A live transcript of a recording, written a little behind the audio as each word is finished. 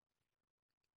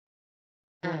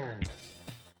Oh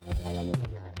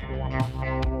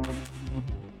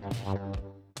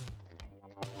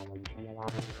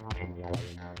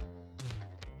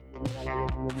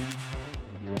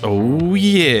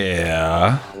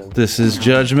yeah, this is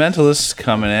Judgmentalist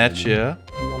coming at you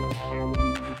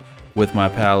with my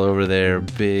pal over there,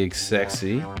 Big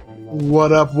Sexy.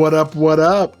 What up, what up, what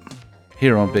up?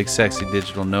 Here on Big Sexy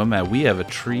Digital Nomad, we have a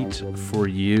treat for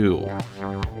you.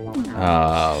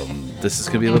 This is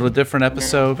going to be a little different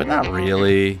episode, but not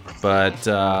really. But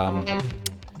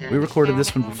we recorded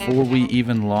this one before we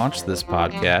even launched this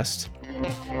podcast.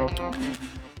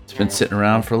 It's been sitting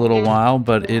around for a little while,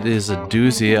 but it is a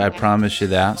doozy, I promise you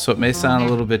that. So it may sound a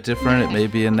little bit different. It may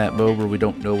be in that mode where we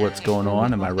don't know what's going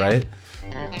on. Am I right?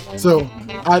 So,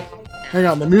 hang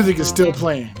on, the music is still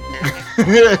playing.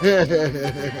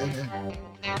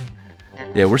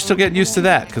 Yeah, we're still getting used to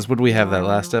that, because would we have that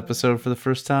last episode for the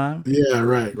first time? Yeah,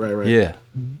 right. Yeah.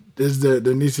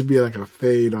 There needs to be like a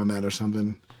fade on that or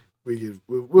something.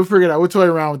 We'll figure it out. We'll toy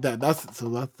around with that. That's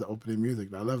the opening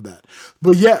music. I love that.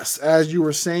 But yes, as you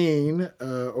were saying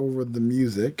over the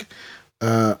music,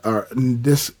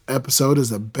 this episode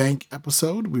is a bank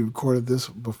episode. We recorded this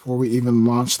before we even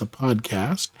launched the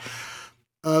podcast.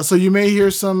 So you may hear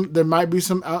there might be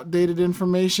some outdated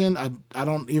information. I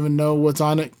don't even know what's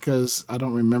on it because I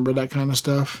don't remember that kind of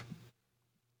stuff.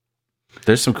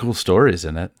 There's some cool stories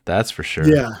in it. That's for sure.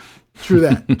 Yeah. True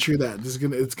that.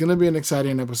 It's gonna be an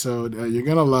exciting episode. You're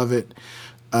gonna love it.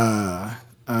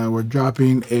 We're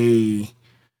dropping a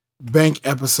bank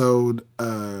episode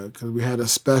because we had a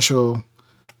special.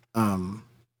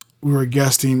 We were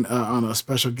guesting on a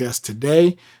special guest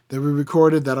today that we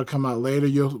recorded. That'll come out later.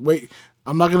 You'll wait.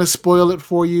 I'm not gonna spoil it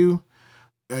for you.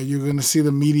 You're gonna see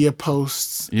the media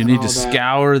posts. You need to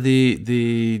scour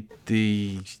the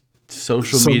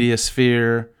social media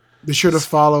sphere. Be sure to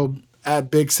follow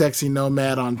at Big Sexy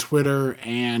Nomad on Twitter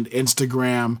and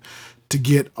Instagram to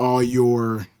get all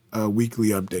your weekly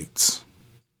updates.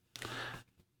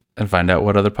 And find out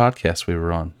what other podcasts we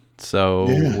were on. So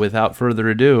without further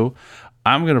ado,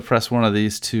 I'm going to press one of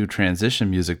these two transition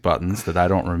music buttons that I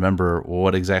don't remember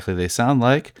what exactly they sound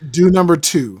like. Do number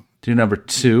 2. Do number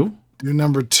 2.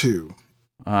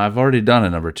 I've already done a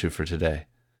number 2 for today.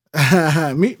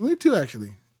 me too,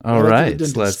 actually. All right.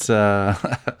 So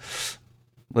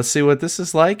let's see what this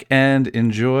is like and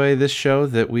enjoy this show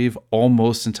that we've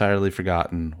almost entirely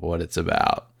forgotten what it's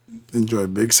about. Enjoy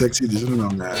Big Sexy Digital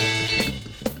Nomad.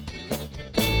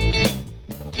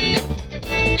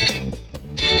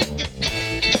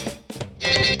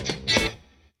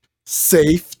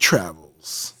 Safe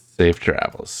travels.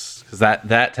 Because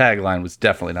that tagline was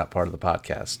definitely not part of the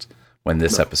podcast when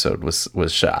this episode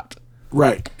was shot.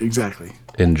 Right, exactly.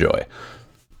 Enjoy.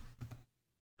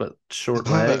 But short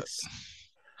legs.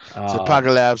 So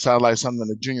Pocket Lab sounds like something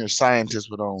a junior scientist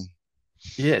would own.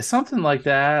 Yeah, something like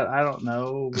that. I don't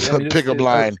know. Pickup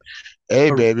line.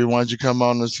 Hey, baby, why don't you come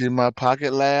on and see my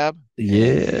Pocket Lab?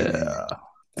 Yeah.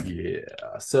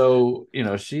 So,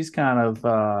 she's kind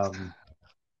of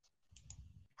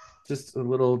just a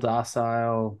little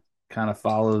docile, kind of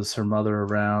follows her mother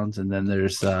around. And then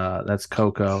there's that's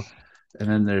Coco. And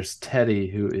then there's Teddy,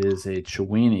 who is a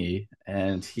Chiweenie,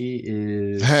 and he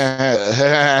is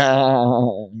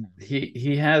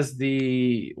he has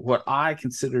what I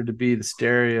consider to be the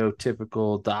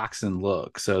stereotypical dachshund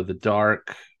look. So the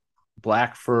dark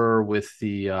black fur with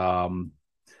the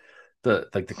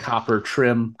copper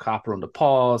trim, copper on the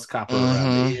paws, copper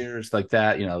around the ears, like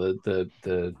that.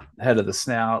 The head of the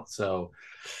snout. So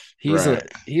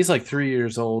he's like 3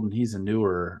 years old, and he's a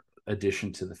newer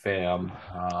addition to the fam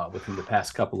within the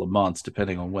past couple of months,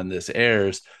 depending on when this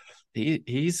airs.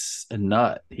 He's a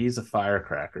nut. He's a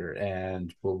firecracker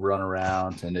and will run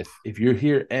around. And if you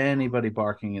hear anybody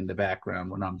barking in the background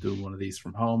when I'm doing one of these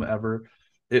from home ever,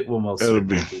 it will most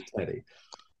certainly be Teddy.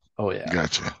 Oh yeah,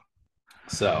 gotcha.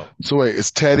 So wait,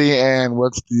 it's Teddy and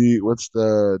what's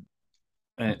the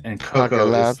and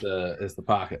Coco is the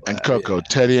Pocket Lab. And Coco, yeah.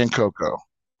 Teddy and Coco.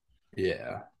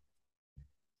 Yeah.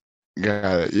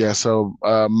 Got it. Yeah, so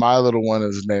my little one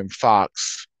is named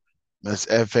Fox. That's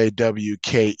Fawkes,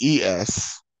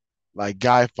 like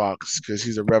Guy Fawkes, because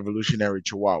he's a revolutionary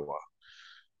Chihuahua.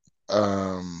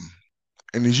 And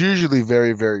he's usually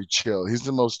very, very chill. He's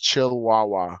the most chill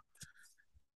Wawa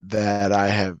that I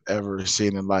have ever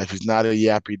seen in life. He's not a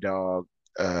yappy dog.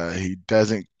 He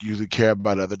doesn't usually care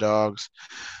about other dogs.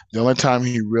 The only time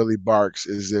he really barks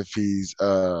is if he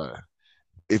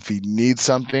needs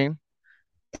something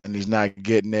and he's not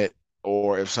getting it,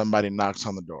 or if somebody knocks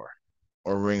on the door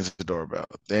or rings the doorbell,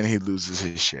 then he loses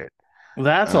his shit. Well,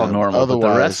 that's all normal. But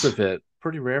the rest of it,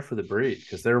 pretty rare for the breed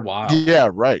because they're wild. Yeah,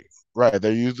 right, right.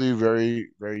 They're usually very,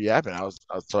 very yapping.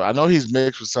 So I know he's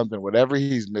mixed with something. Whatever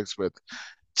he's mixed with,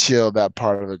 chill that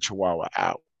part of the Chihuahua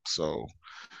out. So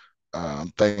I'm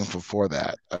thankful for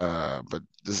that. But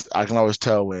this, I can always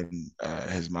tell when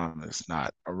his mom is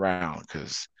not around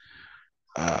because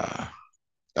uh,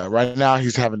 right now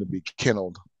he's having to be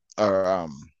kenneled or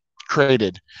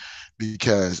crated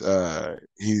because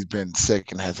he's been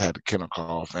sick and has had a kennel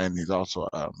cough, and he's also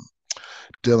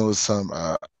dealing with some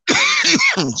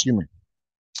excuse me,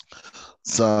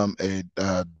 some a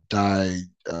die.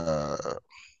 So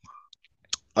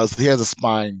he has a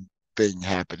spine thing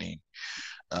happening.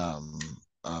 Um,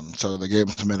 so they gave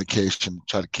him some medication to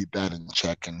try to keep that in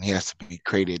check, and he has to be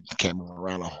crated. Can't move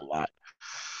around a whole lot.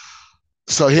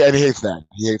 So and he hates that.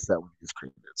 He hates that when he gets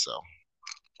crated. So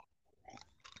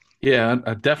Yeah,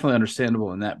 definitely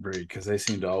understandable in that breed because they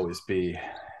seem to always be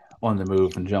on the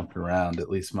move and jumping around. At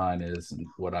least mine is, and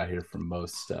what I hear from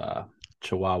most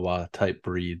Chihuahua type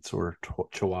breeds or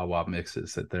Chihuahua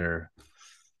mixes that they're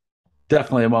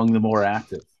definitely among the more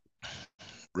active.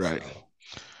 right.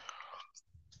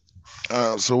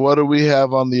 So, So what do we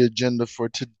have on the agenda for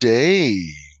today?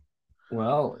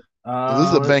 well, So this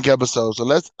is a bank episode. So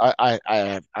let's.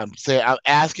 I'm saying I'm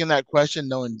asking that question,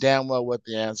 knowing damn well what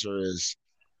the answer is.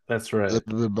 that's A right.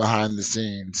 little bit behind the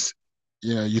scenes.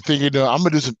 You know, you think I'm gonna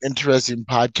do some interesting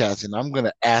podcasting. I'm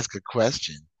gonna ask a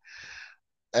question,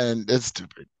 and it's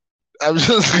stupid. I'm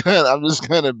just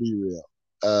gonna be real.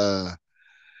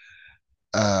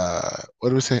 Uh, what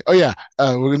do we say? Oh yeah,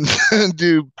 we're gonna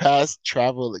do past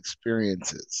travel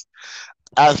experiences,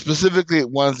 specifically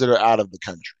ones that are out of the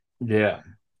country. Yeah,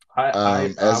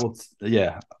 I As will.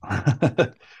 Yeah.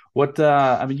 What?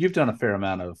 I mean, you've done a fair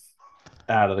amount of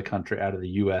out of the country, out of the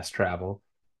U.S. travel.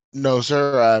 No,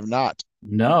 sir, I have not.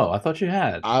 No, I thought you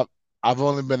had. I've I've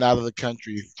only been out of the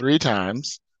country 3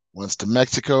 times. Once to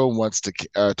Mexico,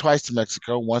 twice to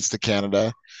Mexico, once to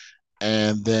Canada,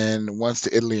 and then once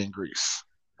to Italy and Greece.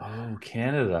 Oh,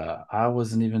 Canada. I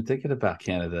wasn't even thinking about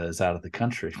Canada as out of the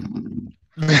country.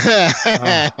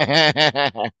 Oh,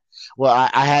 Well,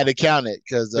 I had to count it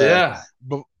because yeah.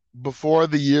 b- before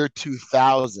the year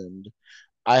 2000,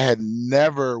 I had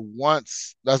never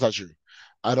once. That's not true.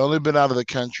 I'd only been out of the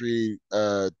country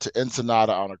to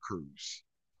Ensenada on a cruise.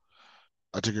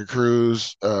 I took a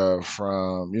cruise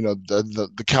from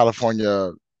the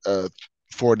California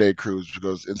 4 day cruise, which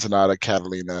goes Ensenada,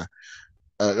 Catalina.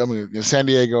 San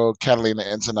Diego, Catalina,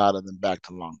 Ensenada, and then back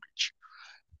to Long Beach.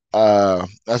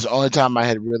 That's the only time I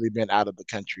had really been out of the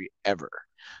country ever,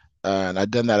 and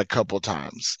I'd done that a couple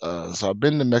times. So I've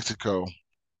been to Mexico,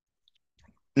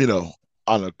 you know,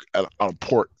 on a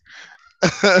port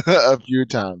a few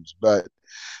times, but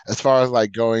as far as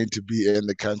like going to be in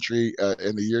the country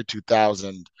in the year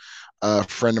 2000, a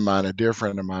friend of mine, a dear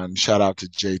friend of mine, shout out to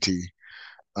JT,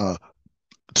 uh,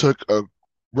 took a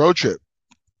road trip.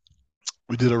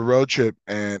 We did a road trip,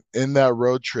 and in that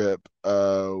road trip,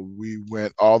 we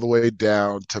went all the way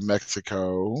down to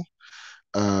Mexico,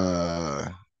 uh,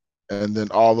 and then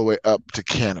all the way up to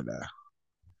Canada,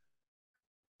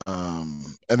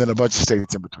 and then a bunch of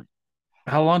states in between.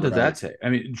 How long did that Right? take? I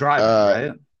mean, driving,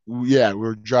 Uh, right? yeah, we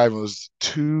were driving. It was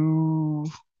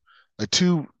a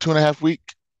 2.5 week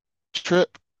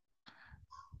trip,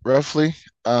 roughly.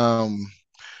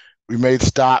 We made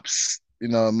stops,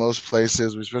 in most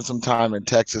places. We spent some time in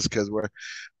Texas because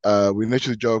we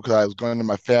initially drove because I was going to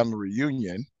my family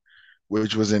reunion,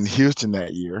 which was in Houston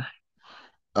that year.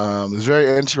 It was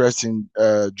very interesting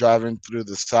driving through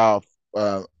the South.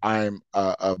 I'm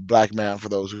a black man, for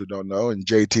those who don't know, and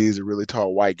JT is a really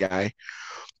tall white guy,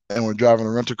 and we're driving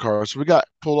a rental car, so we got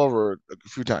pulled over a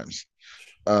few times,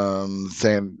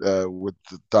 saying with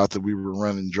the thought that we were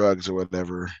running drugs or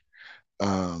whatever.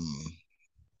 Um,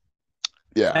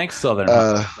 yeah, Thanks, Southern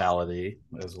uh, hospitality,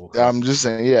 as we'll call I'm just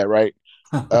saying, yeah, right.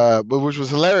 it. But which was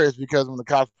hilarious because when the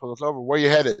cops pulled us over, where you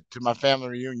headed? To my family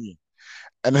reunion.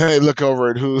 And then they look over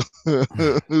at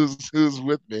who's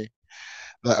with me.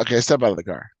 Like, okay, step out of the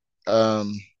car.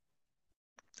 Um,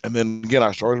 and then again,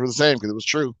 our stories were the same because it was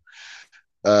true.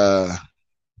 Uh,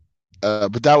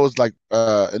 but that was like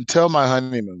until my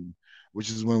honeymoon, which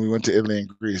is when we went to Italy and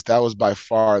Greece. That was by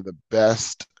far the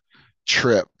best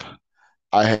trip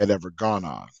I had ever gone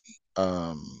on.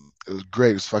 It was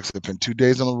great. It was fucked up in 2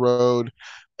 days on the road.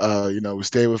 We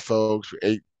stayed with folks. We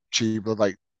ate cheap. It was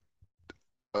like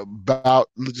about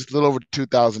just a little over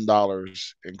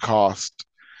 $2,000 in cost.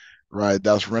 Right,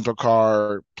 that's rental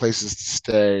car, places to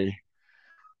stay,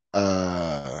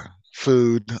 uh,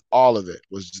 food. All of it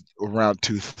was around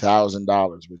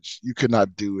 $2,000, which you could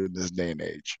not do in this day and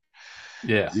age.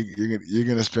 Yeah. You're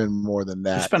gonna spend more than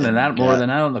You're that spending in that more than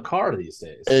that on the car these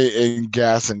days.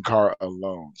 gas and car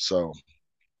alone. So,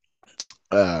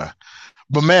 uh,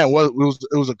 but man, it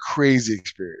was a crazy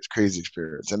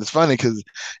experience, and it's funny because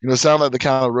it sounds like the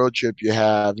kind of road trip you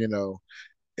have,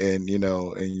 in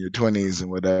your 20s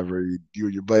and whatever. You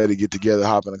and your buddy get together,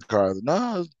 hop in a car.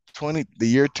 No, 20 the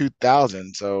year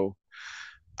 2000. So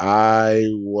I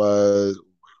was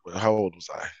how old was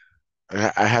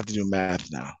I? I have to do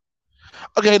math now.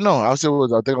 Okay, no, I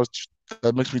think I was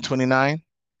that makes me 29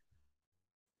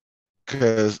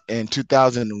 because in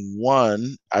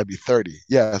 2001 I'd be 30.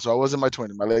 Yeah, so I was in my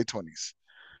 20s, my late 20s.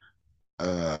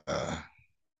 Uh,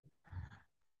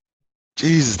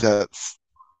 Jesus, that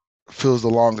feels a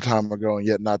long time ago and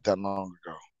yet not that long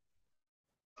ago.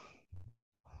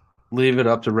 Leave it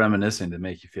up to reminiscing to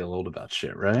make you feel old about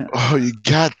shit, right? Oh, you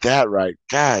got that right.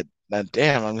 God, now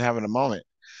damn, I'm having a moment.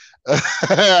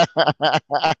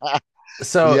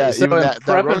 So Yeah, so even in that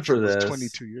prepping road for trip was this,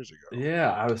 22 years ago.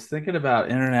 yeah, I was thinking about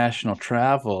international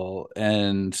travel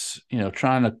and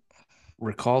trying to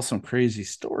recall some crazy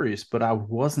stories, but I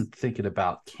wasn't thinking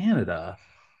about Canada.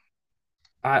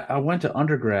 I went to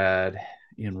undergrad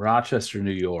in Rochester, New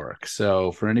York.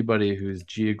 So for anybody who's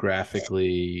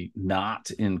geographically not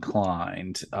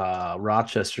inclined,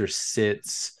 Rochester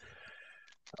sits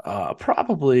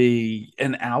probably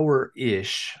an hour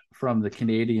ish from the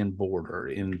Canadian border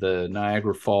in the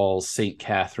Niagara Falls, St.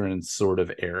 Catharines sort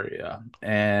of area.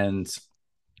 And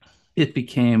it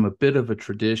became a bit of a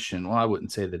tradition. Well, I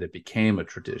wouldn't say that it became a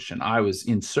tradition. I was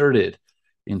inserted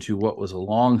into what was a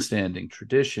long-standing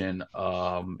tradition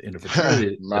in a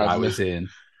fraternity that I reminds me, was in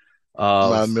of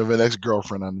reminds me of an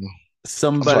ex-girlfriend I knew.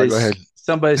 I'm sorry, go ahead.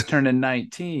 somebody's turning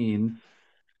 19,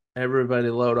 everybody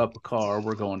load up a car,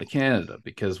 we're going to Canada,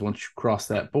 because once you cross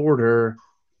that border,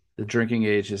 the drinking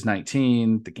age is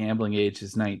 19, the gambling age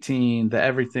is 19, the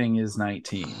everything is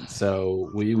 19. So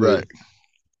Right.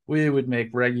 we would make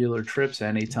regular trips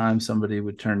anytime somebody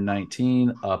would turn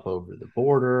 19 up over the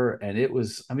border. And it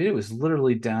was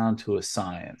literally down to a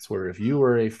science where if you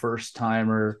were a first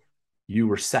timer, you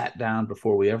were sat down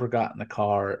before we ever got in the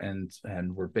car and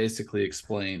were basically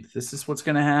explained, this is what's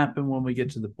going to happen when we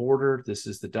get to the border. This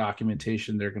is the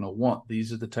documentation they're going to want.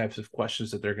 These are the types of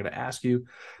questions that they're going to ask you.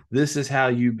 This is how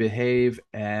you behave.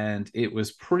 And it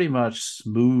was pretty much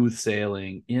smooth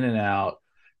sailing in and out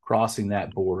crossing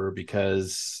that border,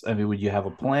 because when you have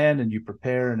a plan and you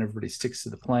prepare and everybody sticks to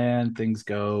the plan, things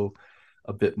go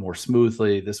a bit more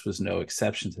smoothly. This was no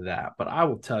exception to that. But I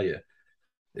will tell you,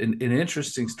 an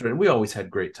interesting story. We always had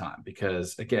great time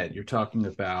because, again, you're talking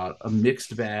about a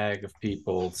mixed bag of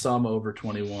people, some over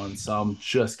 21, some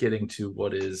just getting to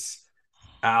what is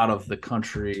out of the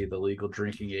country, the legal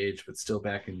drinking age, but still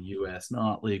back in the US,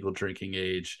 not legal drinking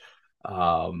age.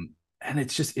 And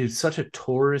it's such a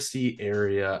touristy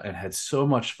area and had so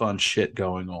much fun shit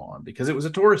going on because it was a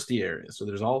touristy area. So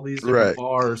there's all these different Right.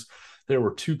 bars. There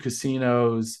were two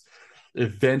casinos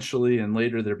eventually, and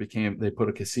later they put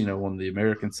a casino on the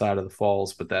American side of the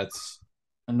falls, but that's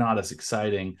not as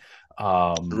exciting.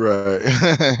 Um, Right.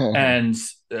 and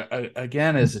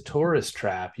again, as a tourist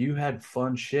trap, you had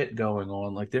fun shit going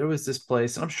on. Like there was this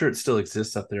place, and I'm sure it still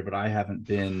exists up there, but I haven't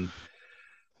been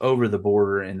over the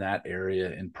border in that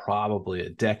area in probably a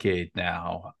decade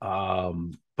now.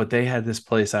 But they had this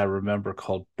place I remember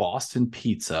called Boston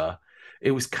Pizza.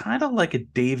 It was kind of like a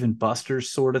Dave and Buster's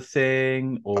sort of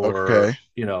thing, or Okay.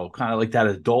 kind of like that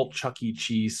adult Chuck E.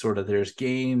 Cheese sort of. There's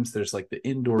games, there's like the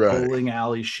indoor Right. bowling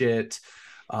alley shit.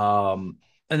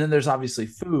 And then there's obviously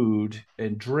food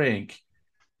and drink.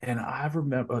 And I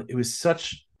remember it was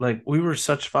such like we were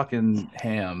such fucking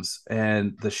hams,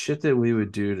 and the shit that we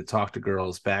would do to talk to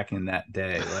girls back in that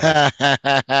day, like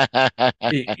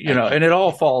and it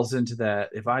all falls into that.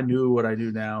 If I knew what I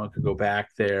do now and could go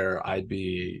back there, I'd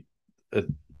be, uh,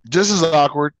 Just as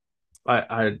awkward.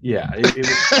 yeah,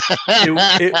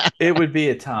 it would be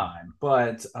a time,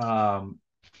 but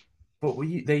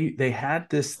they had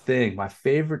this thing. My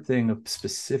favorite thing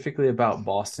specifically about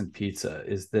Boston Pizza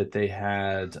is that they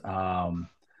had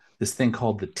this thing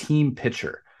called the team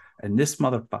pitcher, and this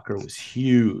motherfucker was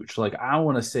huge. Like I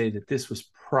want to say that this was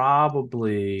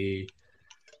probably,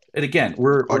 and again, Like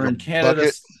we're a in Canada,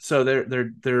 bucket. so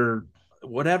they're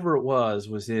whatever it was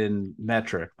in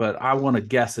metric, but I want to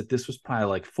guess that this was probably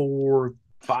like 4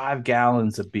 5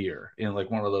 gallons of beer in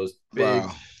like one of those big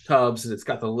Wow. tubs, and it's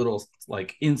got the little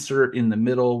like insert in the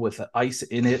middle with the ice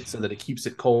in it so that it keeps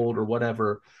it cold or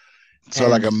whatever. So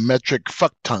like a And metric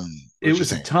fuck ton, it what you're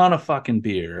was a saying. ton of fucking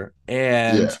beer,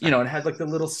 and Yeah. it had like the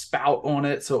little spout on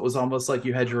it, so it was almost like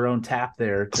you had your own tap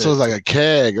there So to it's like a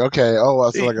keg. Okay. Oh,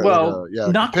 so like well, a yeah, like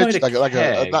a not quite pitch, a like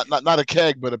a keg. not a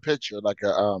keg, but a pitcher, like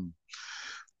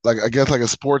I guess like a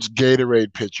sports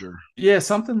Gatorade pitcher Yeah,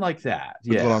 something like that. is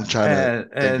what Yeah. I'm trying to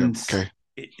think of. And Okay.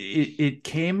 it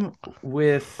came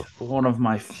with one of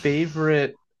my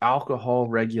favorite alcohol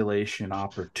regulation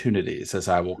opportunities, as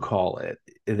I will call it,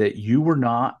 that you were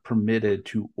not permitted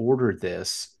to order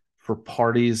this for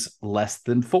parties less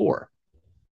than four.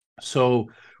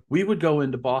 So we would go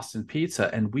into Boston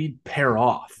Pizza and we'd pair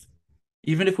off.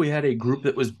 Even if we had a group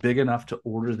that was big enough to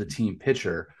order the team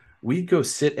pitcher, we'd go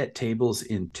sit at tables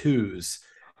in twos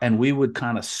and we would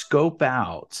kind of scope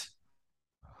out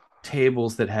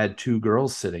tables that had two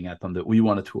girls sitting at them that we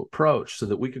wanted to approach so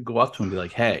that we could go up to them and be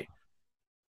like, hey,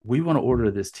 we want to order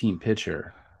this team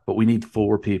pitcher, but we need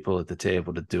four people at the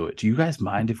table to do it. Do you guys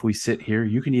mind if we sit here?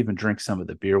 You can even drink some of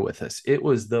the beer with us. It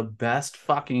was the best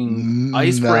fucking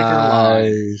icebreaker line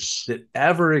Nice. that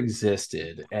ever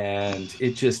existed, and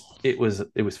it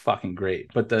was fucking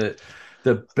great. But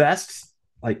the best,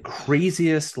 like,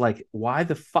 craziest, like, why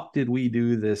the fuck did we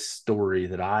do this story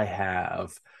that I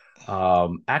have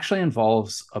actually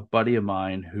involves a buddy of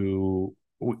mine who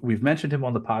we've mentioned him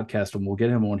on the podcast, and we'll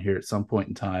get him on here at some point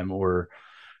in time, or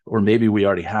maybe we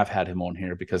already have had him on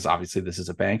here because obviously this is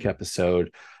a bank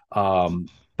episode.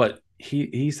 But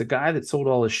he's the guy that sold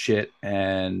all his shit,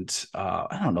 and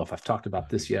I don't know if I've talked about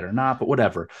this yet or not, but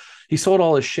whatever. He sold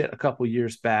all his shit a couple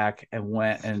years back and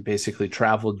went and basically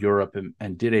traveled Europe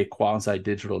and did a quasi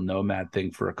digital nomad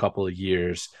thing for a couple of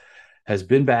years, has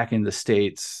been back in the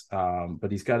States,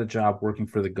 but he's got a job working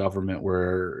for the government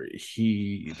where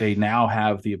they now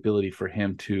have the ability for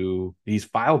him to, he's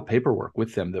filed paperwork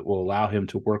with them that will allow him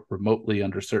to work remotely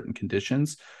under certain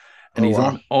conditions. And Oh he's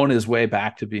wow. on his way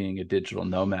back to being a digital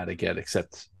nomad again,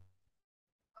 except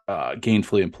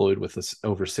gainfully employed with this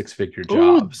over six-figure Ooh,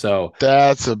 job. So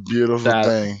that's a beautiful that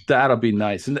thing. that'll be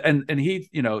nice. And he,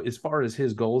 as far as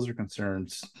his goals are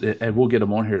concerned, and we'll get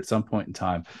him on here at some point in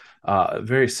time,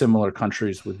 very similar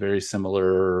countries with very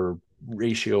similar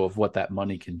ratio of what that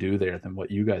money can do there than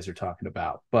what you guys are talking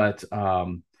about. But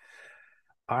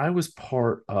I was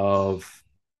part of,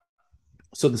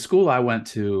 so the school I went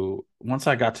to, once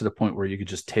I got to the point where you could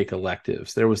just take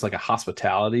electives, there was like a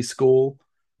hospitality school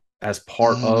as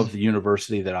part Hmm. of the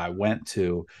university that I went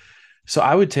to. So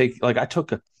I would take, like, I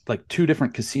took like two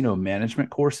different casino management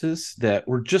courses that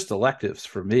were just electives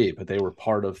for me, but they were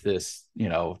part of this,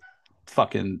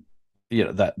 fucking,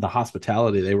 that the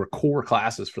hospitality, they were core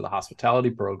classes for the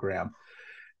hospitality program.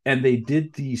 And they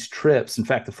did these trips. In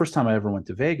fact, the first time I ever went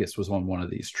to Vegas was on one of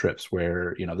these trips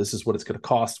where, this is what it's going to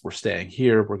cost. We're staying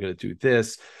here. We're going to do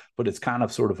this, but it's kind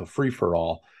of sort of a free for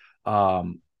all.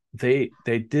 They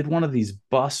did one of these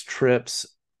bus trips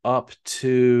up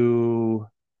to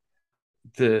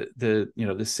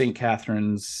the St.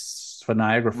 Catharines for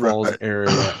Niagara Falls Right.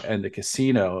 area and the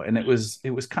casino, and it was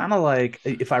kind of like,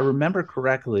 if I remember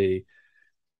correctly,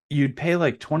 you'd pay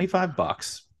like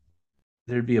 $25.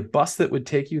 There'd be a bus that would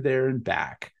take you there and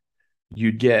back.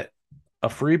 You'd get a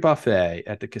free buffet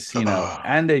at the casino,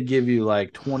 and they'd give you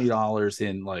like $20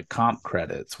 in like comp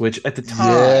credits, which at the time,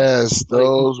 Yes, like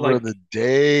those were like the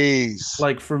days.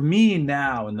 like for me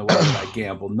now, in the way that I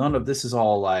gamble, none of this is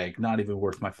all like not even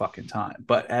worth my fucking time.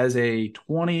 But as a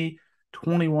 20,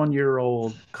 21-year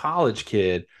old college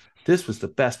kid, this was the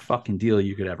best fucking deal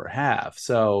you could ever have.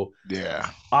 So Yeah.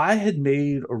 I had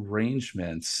made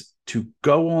arrangements to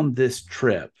go on this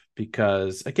trip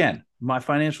because, again, my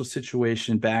financial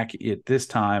situation back at this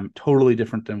time totally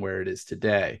different than where it is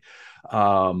today.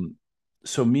 Um,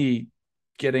 so me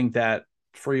getting that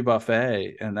free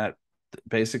buffet and that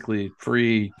basically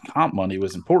free comp money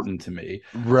was important to me.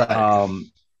 Right.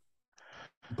 Um,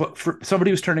 but for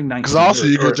somebody who's turning Because 19 also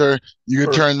or, or you could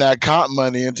or turn that comp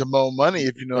money into more money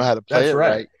if you know how to play that's it right.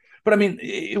 right. But I mean,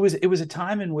 it was a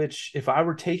time in which if I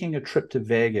were taking a trip to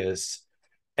Vegas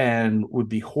and would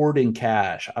be hoarding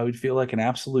cash, I would feel like an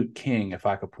absolute king if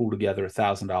I could pull together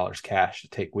 $1,000 cash to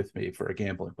take with me for a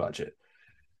gambling budget.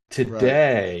 Right.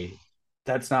 Today,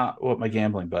 that's not what my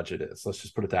gambling budget is. Let's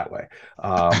just put it that way.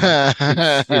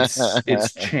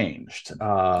 It's changed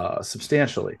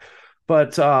substantially,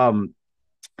 but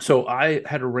so I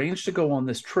had arranged to go on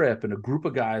this trip, and a group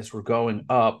of guys were going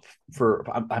up for,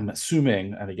 I'm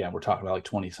assuming, and again, we're talking about like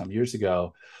 20 some years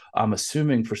ago. I'm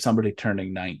assuming for somebody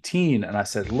turning 19. And I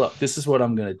said, look, this is what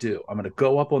I'm going to do. I'm going to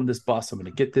go up on this bus. I'm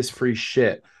going to get this free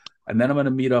shit. And then I'm going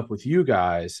to meet up with you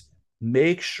guys.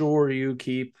 Make sure you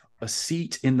keep a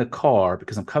seat in the car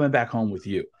because I'm coming back home with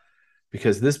you.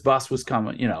 because this bus was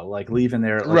coming, like leaving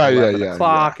there at like Right. Yeah. 11 Yeah. Yeah.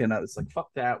 o'clock. And I was like, fuck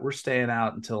that. We're staying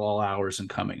out until all hours and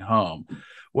coming home.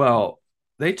 Well,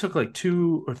 they took like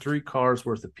 2 or 3 cars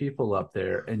worth of people up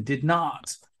there and did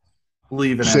not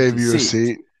leave an empty Save you a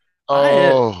seat. seat.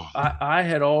 Oh. I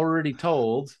had already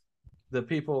told the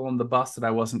people on the bus that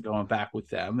I wasn't going back with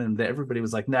them, and everybody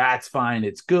was like, "Nah, it's fine,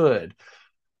 it's good."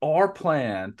 Our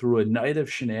plan through a night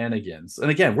of shenanigans, and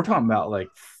again, we're talking about like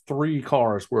 3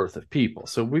 cars worth of people,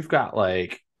 so we've got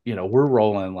like we're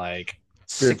rolling like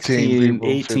 15 16, people,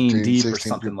 18 15, deep or 16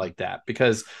 something people. like that,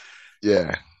 because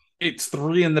Yeah. it's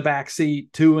 3 in the back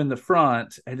seat, 2 in the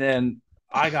front, and then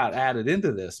I got added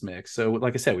into this mix. So,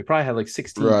 like I said, we probably had like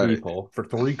 16 Right. people for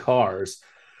 3 cars.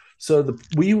 So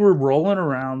we were rolling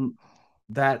around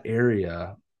that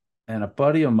area, and a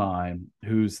buddy of mine,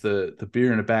 who's the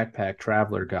beer in a backpack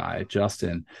traveler guy,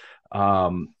 Justin,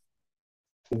 um,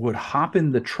 would hop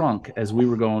in the trunk as we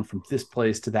were going from this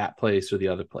place to that place or the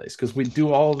other place, because we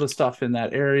do all the stuff in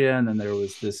that area, and then there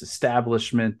was this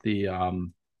establishment, the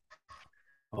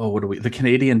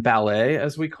Canadian Ballet,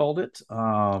 as we called it,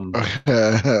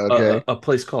 Okay. a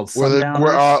place called Were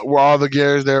Sundowners. all the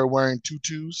gears there wearing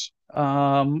tutus?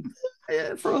 Um,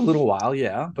 for a little while,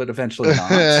 yeah, but eventually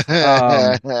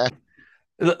not.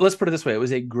 Let's put it this way: it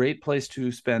was a great place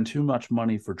to spend too much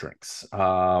money for drinks.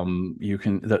 You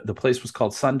can the place was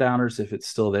called Sundowners. If it's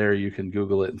still there, you can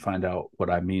Google it and find out what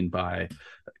I mean by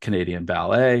Canadian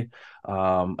Ballet.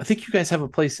 I think you guys have a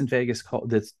place in Vegas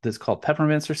that's called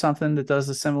Peppermints or something that does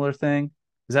a similar thing.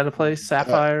 Is that a place?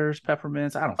 Sapphires,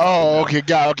 Peppermints? I don't fucking Oh, know. okay,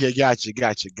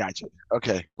 gotcha.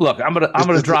 Okay. Look, I'm gonna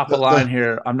It's drop a line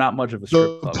here. I'm not much of a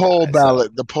strip the club pole guy, so ballet,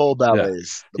 the pole yeah,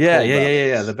 ballets, the yeah, pole yeah, yeah, yeah,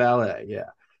 yeah. The ballets. ballet, yeah.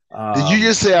 Did you Um,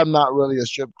 just say I'm not really a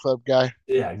strip club guy?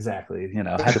 yeah, exactly. Had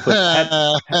to put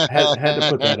had to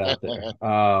put that out there.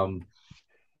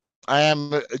 I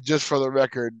am, just for the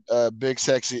record, Big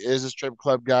Sexy is a strip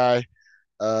club guy.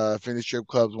 If any strip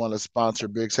clubs want to sponsor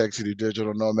Big Sexy the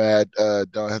Digital Nomad,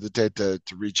 don't hesitate to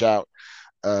reach out.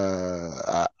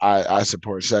 I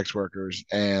support sex workers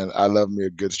and I love me a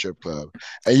good strip club.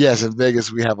 And yes, in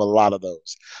Vegas we have a lot of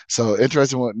those. So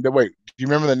interesting one. Wait, do you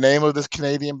remember the name of this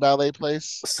Canadian ballet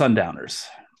place? Sundowners,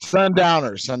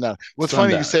 Sundown. What's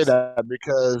funny you say sundowners. that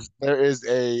because there is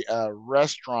a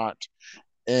restaurant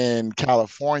in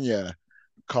California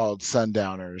called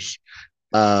Sundowners.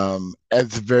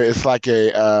 It's like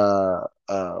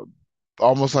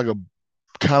almost like a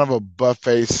kind of a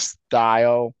buffet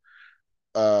style,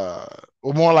 uh,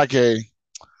 well, more like it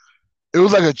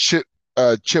was like a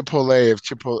Chipotle if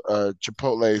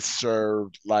Chipotle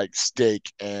served like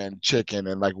steak and chicken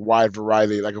and like wide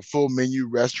variety, like a full menu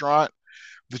restaurant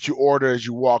that you order as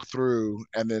you walk through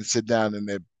and then sit down and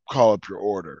they call up your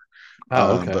order.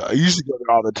 Oh, okay. But I used to go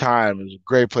there all the time. It was a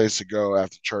great place to go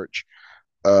after church,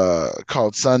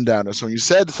 called Sundowners. So when you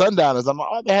said Sundowners, I'm like,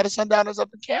 oh, they had a Sundowners up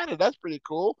in Canada. That's pretty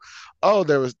cool. Oh,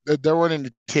 there weren't any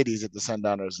titties at the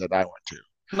Sundowners that I went to.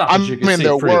 Not I that you could mean, see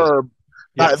there freely. were,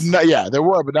 Yes. yeah, there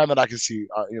were, but none that I could see,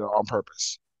 on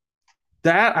purpose.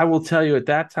 That I will tell you at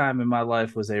that time in my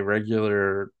life was a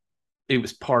regular. It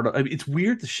was part of. I mean, it's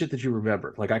weird the shit that you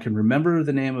remember. Like I can remember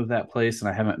the name of that place, and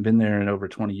I haven't been there in over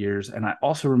 20 years. And I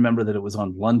also remember that it was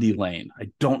on Lundy Lane. I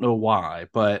don't know why,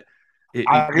 but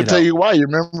I can tell you why. You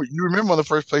remember one of the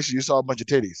first places you saw a bunch of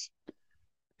titties.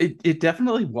 it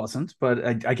definitely wasn't.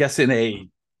 But I guess in a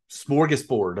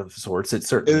smorgasbord of sorts, it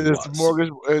certainly It's was. mortgage.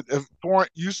 Foreign.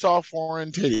 You saw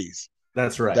foreign titties.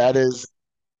 That's right. That is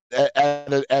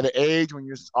at an age when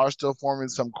you are still forming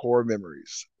some core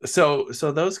memories. So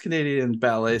those Canadian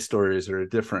ballet stories are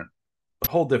a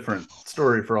whole different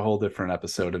story for a whole different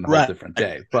episode and a whole Right. different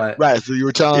day. But Right. So you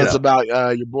were telling you us know, about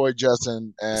your boy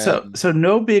Justin and so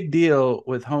no big deal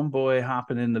with homeboy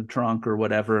hopping in the trunk or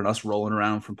whatever and us rolling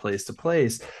around from place to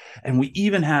place. And we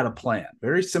even had a plan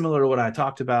very similar to what I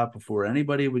talked about before.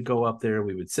 Anybody would go up there,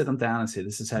 we would sit them down and say,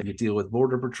 this is how you deal with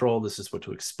border patrol, this is what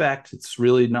to expect. It's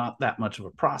really not that much of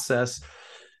a process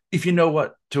if you know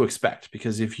what to expect,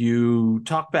 because if you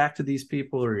talk back to these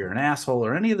people or you're an asshole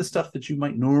or any of the stuff that you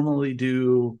might normally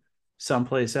do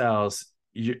someplace else,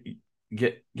 you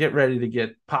get ready to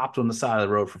get popped on the side of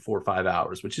the road for 4 or 5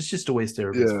 hours, which is just a waste of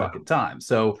everybody's yeah, fucking time.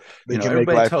 So they can make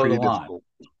everybody life toe the pretty line. difficult.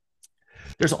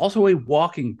 There's also a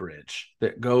walking bridge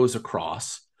that goes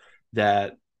across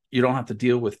that you don't have to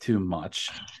deal with too much.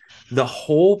 The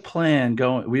whole plan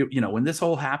going, when this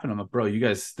all happened, I'm like, bro, you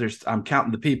guys, I'm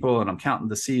counting the people and I'm counting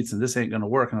the seats and this ain't going to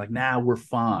work. I'm like, nah, we're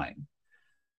fine.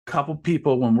 Couple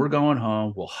people, when we're going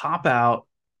home, we'll hop out,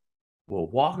 we'll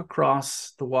walk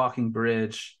across the walking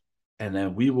bridge, and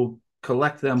then we will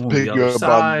collect them on the Pick other you up on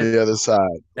side. the other side.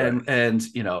 Right. And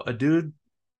a dude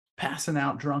passing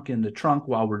out drunk in the trunk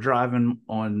while we're driving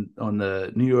on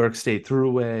the New York State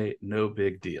Thruway. No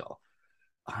big deal.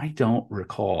 I don't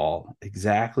recall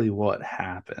exactly what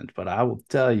happened, but I will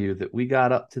tell you that we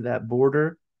got up to that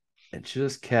border and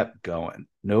just kept going.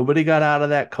 Nobody got out of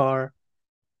that car.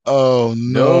 Oh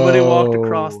Nobody walked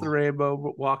across the no.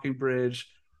 rainbow walking bridge,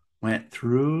 went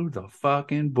through the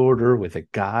fucking border with a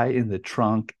guy in the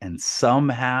trunk, and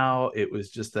somehow it was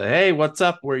just a hey, what's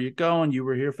up? Where you going? You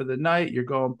were here for the night. You're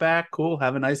going back. Cool.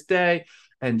 Have a nice day.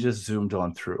 And just zoomed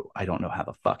on through. I don't know how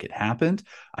the fuck it happened.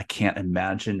 I can't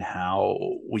imagine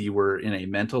how we were in a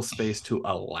mental space to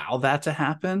allow that to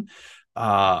happen.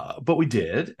 But we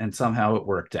did, and somehow it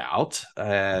worked out.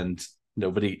 And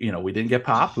nobody, we didn't get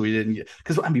popped. We didn't get,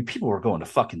 because I mean, people were going to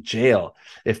fucking jail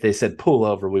if they said pull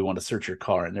over, we want to search your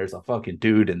car, and there's a fucking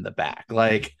dude in the back.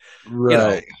 Like,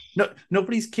 Right. no,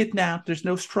 nobody's kidnapped. There's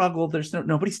no struggle. There's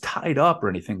nobody's tied up or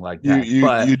anything like You that. you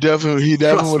But you definitely he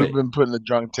definitely trust would have me, been put in the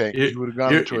drunk tank. He would have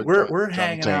gone into a we're drunk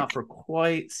hanging tank. out for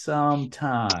quite some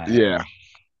time Yeah,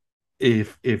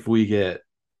 if we get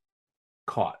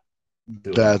caught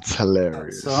doing that. that's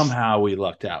hilarious. Somehow we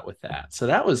lucked out with that. So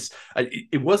that was,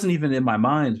 it wasn't even in my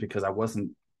mind because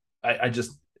I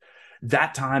just,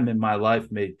 that time in my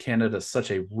life made Canada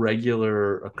such a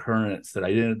regular occurrence that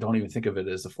I don't even think of it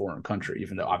as a foreign country,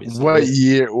 even though obviously it What is.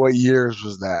 year? What years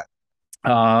was that?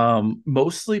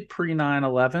 Mostly pre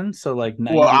 9/11. So like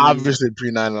Well, 90, obviously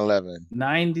pre 9/11.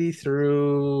 90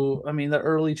 through, I mean, the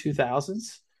early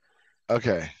 2000s.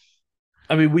 Okay.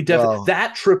 I mean, we definitely, Well,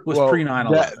 that trip was pre well,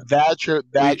 9/11. that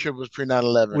We, trip was pre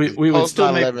 9/11 because we would post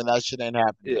still make, 9/11 that shit ain't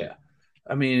happening. yeah.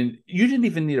 I mean, you didn't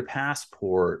even need a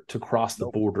passport to cross the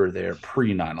Nope. border there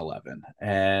pre 9/11.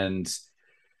 And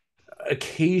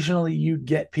occasionally you'd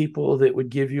get people that would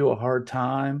give you a hard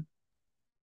time,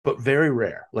 but very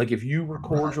rare. Like if you were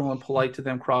cordial and polite to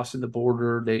them crossing the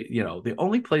border, the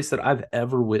only place that I've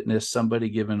ever witnessed somebody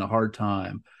giving a hard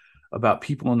time about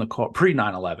people in the car pre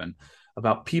 9/11,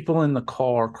 about people in the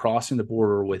car crossing the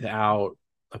border without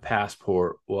a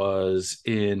passport was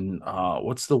in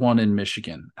what's the one in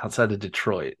Michigan outside of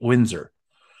Detroit, Windsor.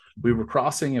 We were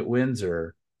crossing at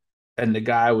Windsor, and the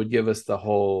guy would give us the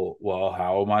whole, well,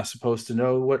 how am I supposed to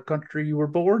know what country you were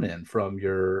born in from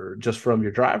your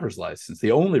driver's license?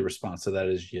 The only response to that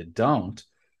is you don't.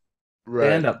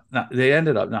 Right. They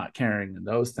ended up not carrying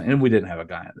those things, and we didn't have a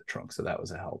guy in the trunk, so that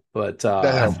was a help. But That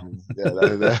helps. Yeah,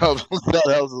 that helps. That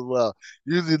helps as well.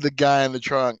 Usually the guy in the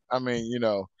trunk, I mean, is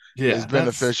yeah, that's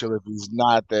beneficial if he's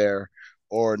not there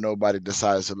or nobody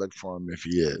decides to look for him if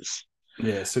he is.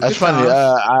 yeah. So That's good funny.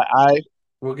 times.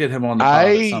 We'll get him on the pod at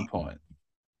I some point.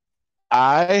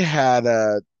 I had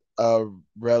a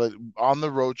on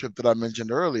the road trip that I mentioned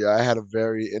earlier. I had a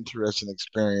very interesting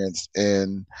experience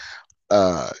in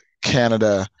uh,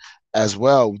 Canada as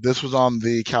well. This was on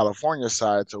the California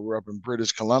side, so we're up in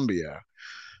British Columbia,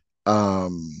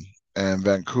 um, and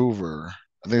Vancouver.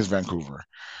 I think it's Vancouver.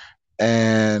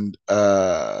 And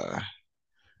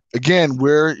again,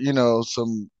 we're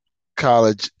some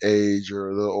college age or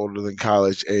a little older than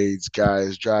college age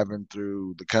guys driving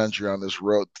through the country on this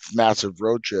massive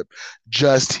road trip,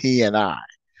 just he and I,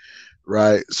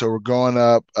 right? So we're going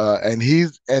up,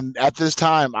 and at this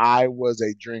time I was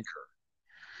a drinker.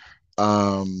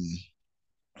 Um,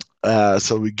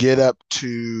 so we get up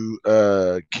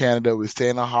to Canada, we stay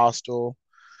in a hostel.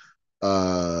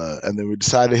 And then we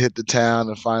decided to hit the town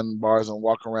and find bars and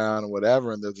walk around and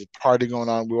whatever. And there's a party going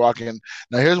on. We walk in.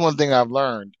 Now, here's one thing I've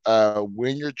learned: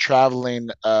 when you're traveling,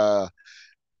 at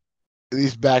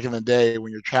least back in the day,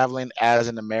 when you're traveling as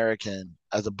an American,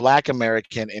 as a Black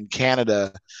American in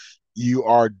Canada, you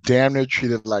are damn near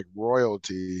treated like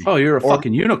royalty, Oh, you're a or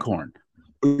fucking unicorn.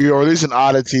 or at least an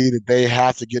oddity that they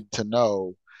have to get to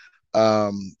know.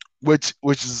 Um, which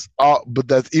is all, but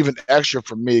that's even extra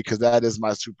for me because that is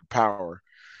my superpower.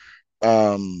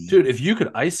 Dude, if you could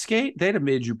ice skate, they'd have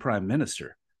made you prime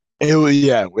minister.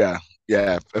 Yeah, yeah,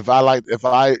 yeah. If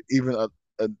I even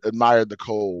admired the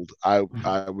cold, I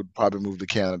would probably move to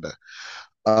Canada.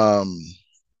 Um,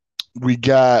 we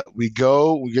get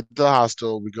to the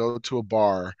hostel, we go to a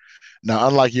bar. Now,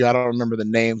 unlike you, I don't remember the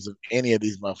names of any of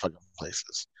these motherfucking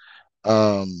places.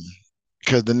 Um,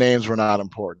 because the names were not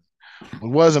important.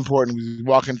 What was important, we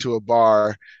walk into a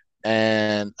bar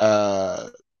and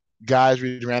guys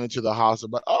we ran into the hostel,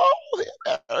 but oh,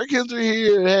 the Americans are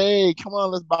here. Hey, come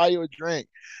on, let's buy you a drink.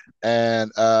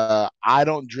 And I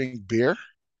don't drink beer.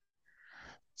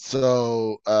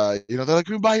 So they're like,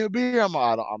 "Can we buy you a beer?"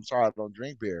 I'm sorry, I don't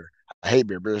drink beer. I hate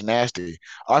beer. Beer's nasty.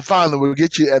 I finally would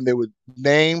get you, and they would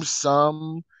name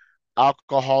some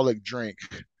alcoholic drink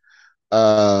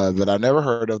that I never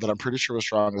heard of that I'm pretty sure was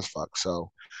strong as fuck.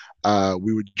 So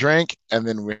We would drink and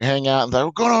then we hang out and like,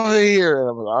 we're going over here. And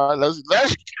I'm like, all right,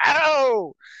 let's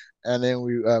go. And then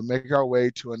we make our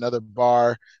way to another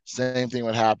bar. Same thing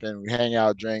would happen. We hang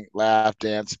out, drink, laugh,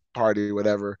 dance, party,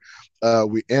 whatever.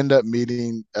 We end up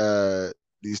meeting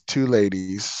these two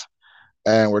ladies,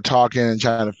 and we're talking and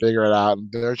trying to figure it out.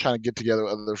 And they're trying to get together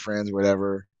with other friends,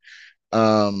 whatever.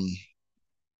 Um,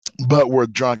 but we're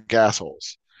drunk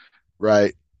assholes,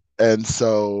 right? And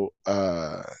so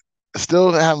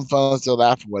still having fun, still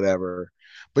laughing, whatever.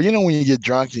 But you know when you get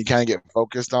drunk, you kind of get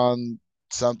focused on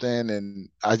something, and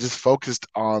I just focused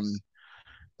on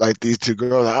like these two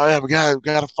girls. Like, oh yeah, we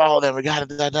gotta follow them. We gotta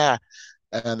da da.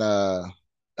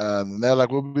 And they're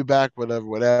like, we'll be back, whatever,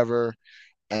 whatever.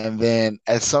 And then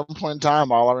at some point in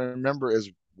time, all I remember is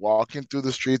walking through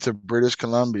the streets of British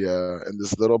Columbia in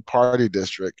this little party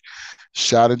district,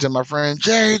 shouting to my friend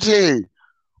JG,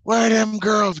 where them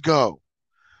girls go?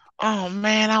 Oh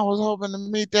man, I was hoping to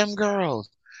meet them girls.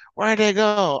 Where'd they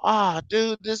go? Oh,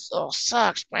 dude, this all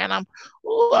sucks, man. I'm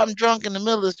drunk in the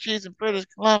middle of the streets in British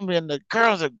Columbia, and the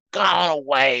girls are gone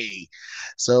away.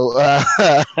 So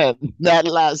that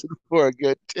lasted for a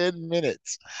good 10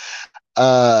 minutes.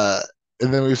 Uh,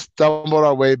 and then we stumbled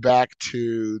our way back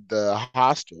to the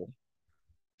hostel,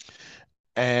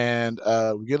 and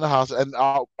we get in the house, and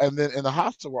then in the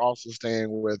hostel we're also staying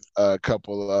with a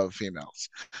couple of females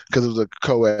because it was a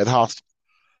co-ed hostel.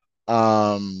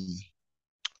 Um,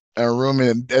 and room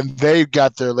and they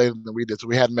got there later than we did, so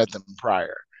we hadn't met them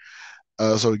prior.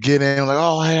 So we get in like,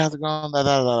 oh hey, how's it going? Da,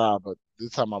 da, da, da. But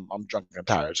this time I'm drunk and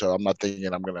tired, so I'm not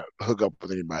thinking I'm gonna hook up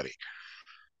with anybody.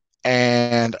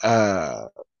 And I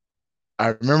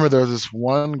remember there was this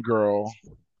one girl,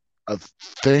 I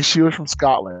think she was from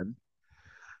Scotland.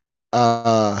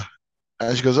 Uh,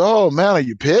 and she goes, "Oh man, are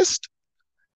you pissed?"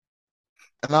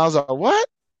 And I was like, "What?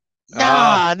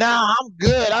 Ah, Nah, I'm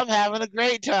good. I'm having a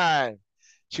great time."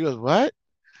 She goes, "What?"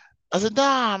 I said,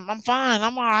 "Nah, I'm fine.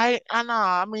 I'm all right. I know.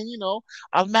 I mean,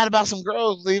 I was mad about some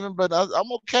girls leaving, but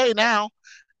I'm okay now."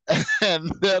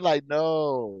 And they're like,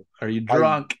 "No, are you are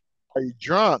you drunk? are you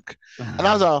drunk?" And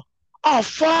I was like, "Oh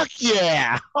fuck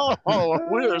yeah! Oh,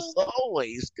 we're so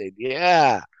wasted,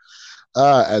 yeah."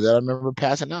 And then I remember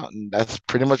passing out, and that's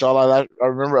pretty much all I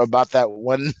remember about that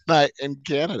one night in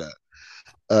Canada.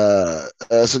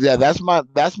 So yeah, that's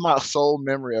my sole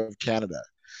memory of Canada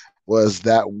was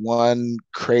that one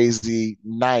crazy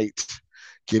night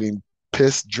getting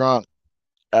pissed drunk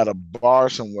at a bar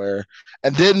somewhere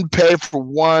and didn't pay for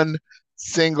one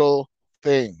single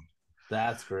thing.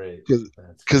 That's great. Because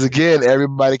That's because great. again,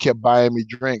 everybody kept buying me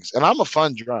drinks, and I'm a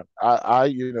fun drunk. I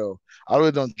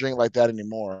really don't drink like that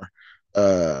anymore.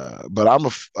 But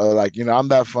like I'm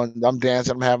that fun. I'm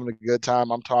dancing. I'm having a good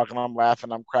time. I'm talking. I'm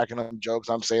laughing. I'm cracking up jokes.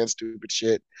 I'm saying stupid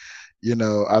shit.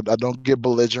 I don't get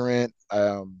belligerent.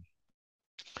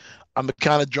 I'm the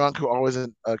kind of drunk who always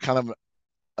kind of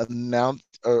announce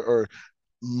or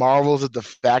marvels at the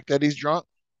fact that he's drunk.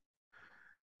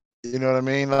 You know what I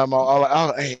mean? I'm all like,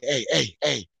 oh,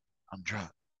 hey, I'm drunk.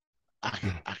 I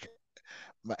can.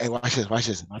 Hey, watch this, watch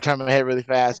this. I turn my head really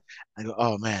fast. I go,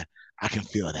 oh man, I can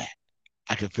feel that.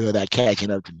 I can feel that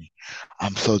catching up to me.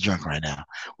 I'm so drunk right now.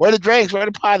 Where the drinks? Where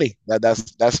the party?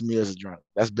 That's me as a drunk.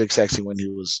 That's Big Sexy when he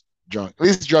was drunk. At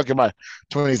least drunk in my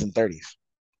 20s and 30s.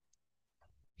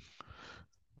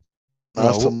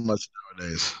 Not so Well, much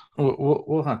nowadays.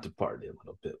 we'll have to party a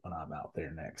little bit when I'm out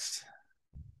there next.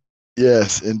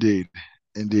 Yes, indeed,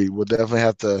 indeed. We'll definitely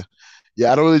have to.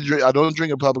 Yeah, I don't really drink. I don't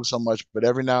drink in public so much, but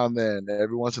every now and then,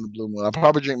 every once in a blue moon, I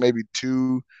probably drink maybe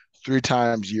two, 3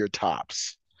 times a year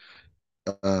tops.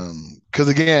 Because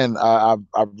again, I've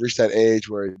reached that age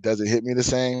where it doesn't hit me the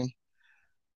same,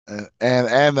 and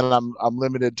then I'm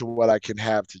limited to what I can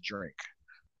have to drink.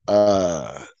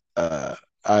 Uh, uh,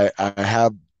 I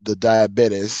have the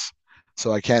diabetes,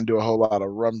 so I can't do a whole lot of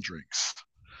rum drinks.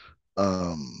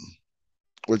 Um,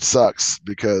 which sucks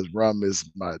because rum was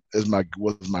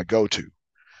my go to.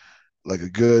 Like a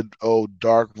good old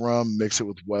dark rum, mix it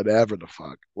with whatever the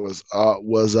fuck was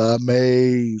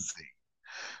amazing.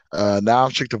 Now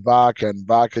I'm strict to vodka, and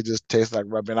vodka just tastes like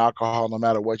rubbing alcohol, no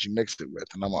matter what you mix it with.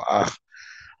 And I'm like,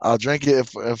 I'll drink it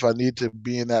if I need to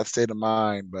be in that state of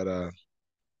mind, but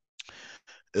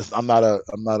I'm not a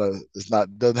it's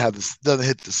not doesn't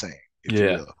hit the same, if you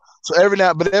Yeah. will. So every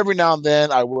now and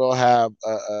then I will have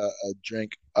a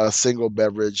drink, a single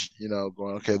beverage,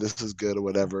 going, okay, this is good or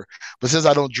whatever. But since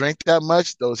I don't drink that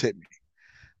much, those hit me.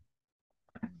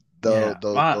 Those Yeah.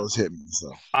 those, I those hit me.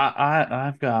 So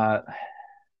I've got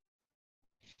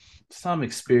some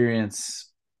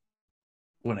experience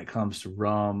when it comes to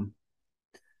rum.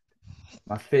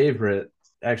 My favorite.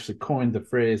 actually coined the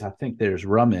phrase. I think there's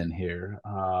rum in here.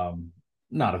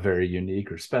 Not a very unique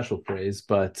or special phrase,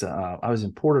 but I was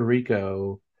in Puerto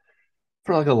Rico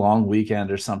for like a long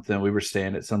weekend or something. We were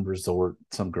staying at some resort,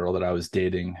 some girl that I was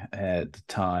dating at the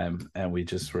time, and we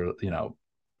just were,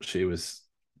 she was,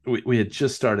 we had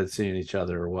just started seeing each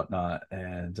other or whatnot.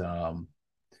 And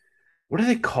what do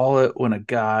they call it when a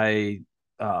guy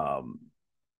um,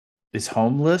 is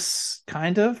homeless,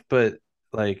 kind of, but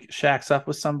like shacks up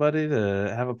with somebody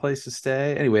to have a place to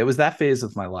stay? Anyway, it was that phase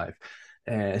of my life.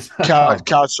 And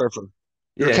Couch surfer.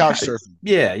 You're yeah, couch surfing.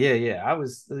 yeah. I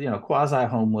was, quasi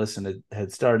homeless and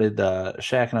had started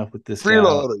shacking up with this gal.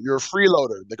 Freeloader. You're a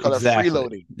freeloader. They call that Exactly.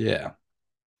 freeloading. Yeah.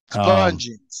 Um,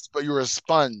 Sponging. But you're a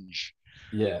sponge.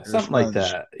 yeah, You're a something like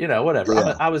sponge. that. Whatever.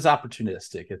 Yeah. I was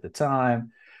opportunistic at the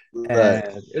time, Right.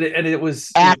 and it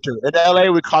was Actor. In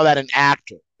LA, we call that an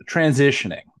actor.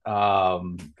 transitioning. I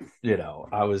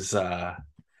was I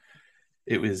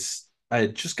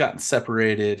had just gotten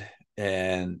separated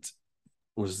and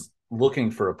was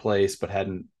looking for a place but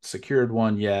hadn't secured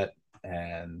one yet,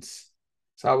 and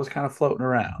so I was kind of floating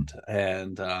around.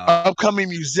 And Upcoming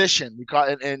musician. We call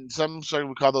it in some sort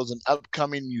we call those an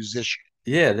upcoming musician.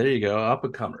 yeah, there you go, up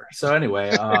and comer. So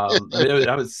anyway, I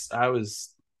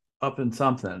was up in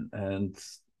something, and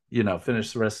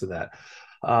finished the rest of that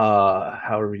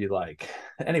however you like.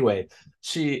 Anyway,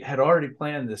 she had already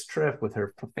planned this trip with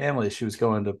her family. She was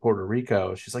going to Puerto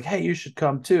Rico. She's like, hey, you should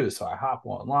come too. So I hop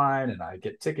online and I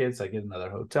get tickets. I get another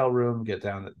hotel room, get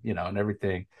down, and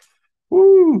everything.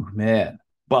 Woo, man,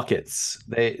 buckets.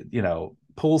 They,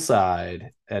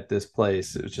 poolside at this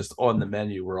place. It was just on the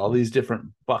menu were all these different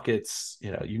buckets.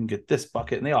 You can get this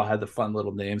bucket, and they all had the fun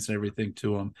little names and everything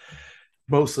to them.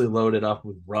 Mostly loaded up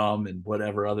with rum and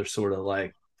whatever other sort of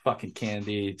like fucking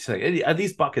candy. It's like,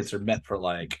 these buckets are meant for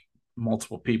like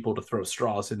multiple people to throw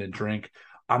straws in and drink.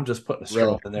 I'm just putting a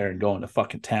straw Right. in there and going to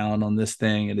fucking town on this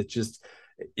thing, and it just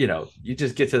you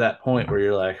just get to that point where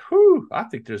you're like, whew, I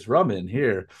think there's rum in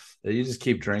here. You just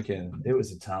keep drinking. It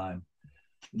was a time.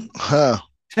 Huh.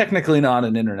 Technically not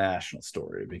an international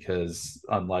story because,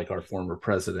 unlike our former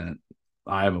president,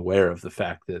 I am aware of the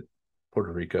fact that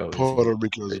Puerto Rico is Puerto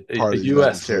Rico is a part of the United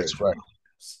U.S. States, right? territory.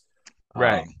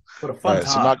 Right. But a fun Right.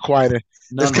 So not time, quite.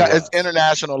 It's nonetheless.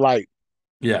 international light.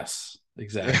 Yes,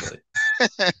 exactly.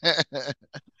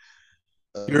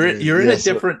 You're in Yeah. a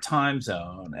So different time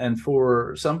zone, and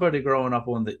for somebody growing up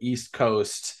on the East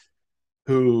Coast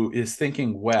who is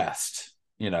thinking west,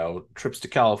 trips to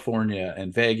California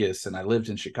and Vegas, and I lived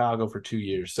in Chicago for 2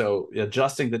 years, so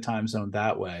adjusting the time zone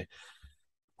that way.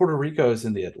 Puerto Rico is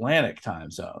in the Atlantic time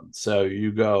zone, so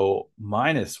you go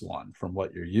 -1 from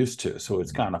what you're used to. So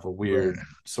it's kind of a right. weird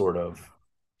sort of,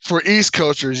 For East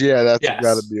Coasters, yeah, that's got to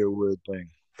yes. be a weird thing.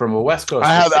 From a West I Coaster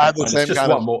have I have the standpoint, it's same just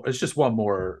kind of one more. It's just one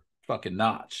more fucking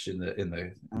notch in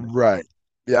the right.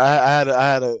 Yeah, I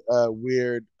had a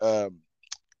weird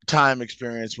time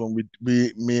experience when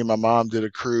me and my mom did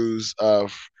a cruise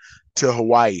to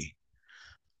Hawaii.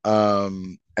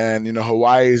 And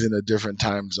Hawaii is in a different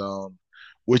time zone,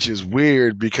 which is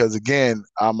weird because again,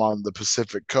 I'm on the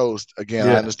Pacific coast. Again,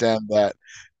 I Yeah, understand that.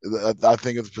 I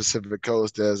think of the Pacific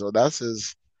coast as,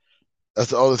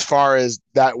 oh, as far as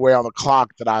that way on the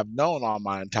clock that I've known all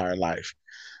my entire life.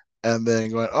 And then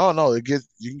going, oh no, you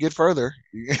can get further.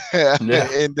 yeah.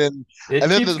 and then It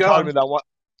and then keeps there's a part of me going that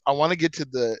I want to get to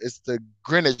the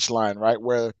Greenwich line, right?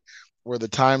 Where the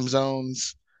time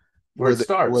zones where where it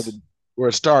the where the starts. where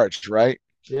it starts, right?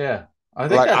 Yeah, I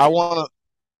think Like that's.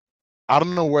 I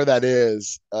don't know where that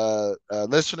is.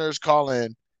 Listeners call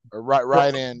in or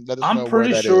write in, let us I'm know where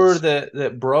pretty that sure is.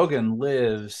 that Brogan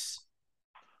lives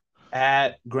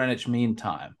at Greenwich Mean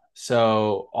Time.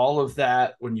 So all of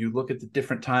that, when you look at the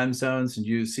different time zones and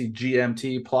you see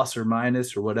GMT plus or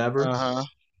minus or whatever, Uh-huh.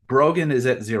 Brogan is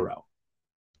at 0.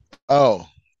 Oh,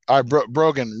 all right,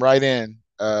 Brogan, write in.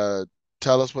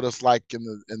 Tell us what it's like in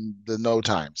the no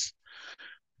times.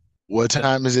 What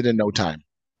time is it in no time?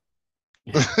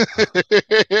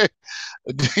 Yeah,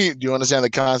 Do you understand the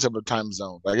concept of time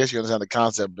zone? I guess you understand the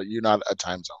concept, but you're not a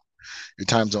time zone. You're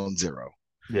time zone zero.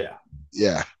 yeah,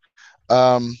 Yeah.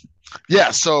 Um,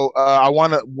 yeah. So I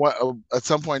want to at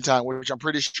some point in time, which I'm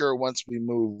pretty sure once we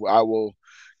move, I will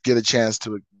get a chance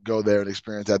to go there and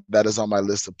experience that. That is on my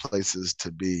list of places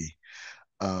to be.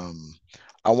 Um,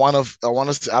 I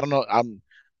don't know.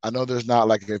 I know there's not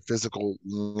like a physical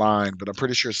line, but I'm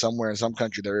pretty sure somewhere in some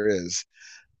country there is.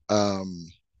 Um,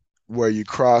 where you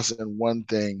cross in one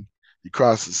thing, you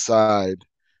cross the side.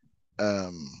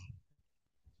 Um,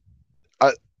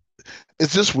 I,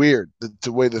 it's just weird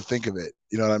the way to think of it.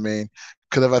 You know what I mean?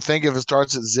 Because if it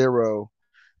starts at zero,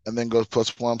 and then goes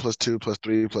plus one, plus two, plus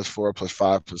three, plus four, plus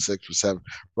five, plus six, plus seven,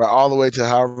 right, all the way to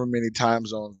however many time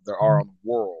zones there are on the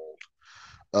world.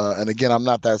 And again, I'm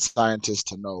not that scientist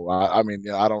to know. I mean,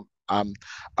 I don't.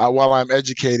 While I'm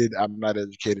educated, I'm not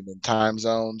educated in time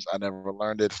zones. I never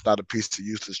learned it. It's not a piece of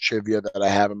useless trivia that I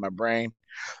have in my brain,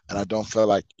 and I don't feel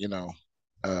like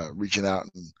reaching out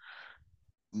and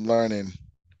learning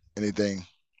anything.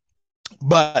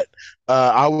 But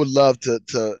I would love to.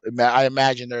 I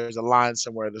imagine there's a line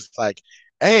somewhere that's like,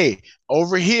 "Hey,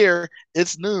 over here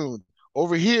it's noon.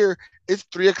 Over here it's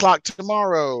 3 o'clock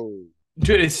tomorrow."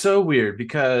 Dude, it's so weird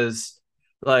because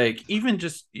like even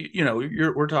just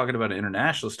we're talking about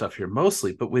international stuff here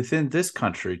mostly, but within this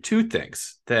country, two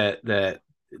things that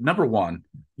number one,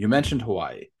 you mentioned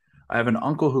Hawaii. I have an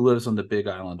uncle who lives on the big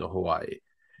island of Hawaii.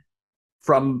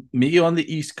 From me on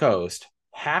the East Coast,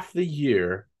 half the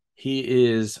year he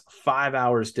is 5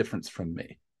 hours difference from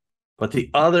me. But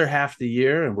the other half the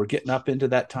year, and we're getting up into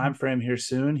that time frame here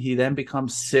soon, he then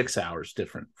becomes 6 hours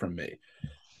different from me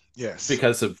Yes.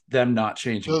 because of them not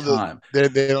changing So time.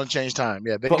 they don't change time.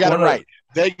 Yeah, they But got it one of right.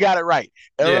 They got it right.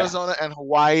 yeah, Arizona and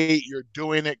Hawaii, you're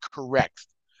doing it correct.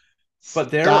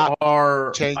 but there Stop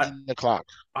are changing the clock.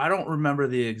 I don't remember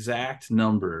the exact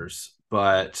numbers,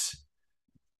 but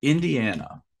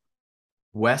Indiana,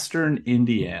 Western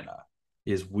Indiana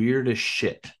is weird as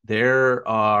shit. There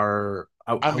are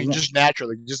I I mean, won't just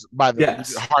naturally, just by the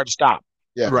yes. hard stop.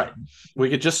 Yeah. Right. We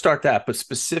could just start that, but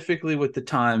specifically with the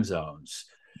time zones,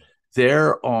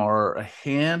 there are a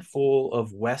handful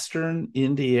of Western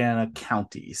Indiana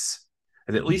counties,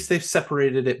 and at least they've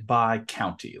separated it by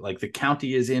county. Like the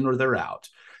county is in or they're out,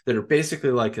 that are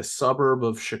basically like a suburb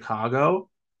of Chicago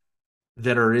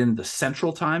that are in the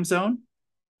central time zone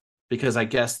because I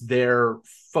guess their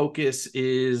focus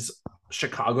is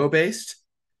Chicago based.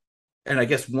 And I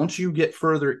guess once you get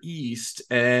further east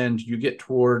and you get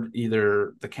toward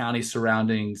either the county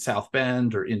surrounding South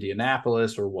Bend or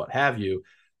Indianapolis or what have you,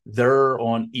 they're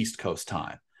on East Coast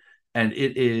time. And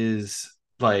it is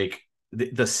like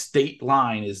the state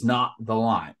line is not the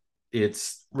line.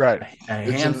 It's Right. a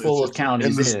It's handful of in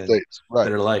counties the in states. Right.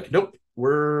 that are like, nope,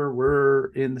 we're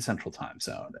in the central time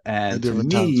zone. A And to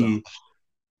different time zone. me,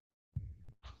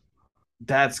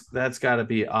 that's got to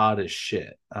be odd as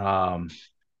shit.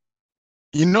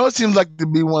 It seems like to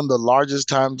be one of the largest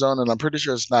time zone, and I'm pretty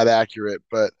sure it's not accurate,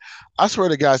 but I swear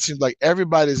to God, it seems like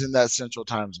everybody's in that central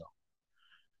time zone.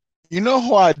 You know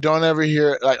who I don't ever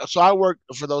hear? Like, so I work,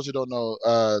 for those who don't know,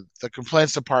 the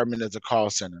complaints department is a call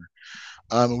center.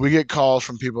 We get calls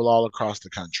from people all across the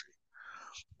country.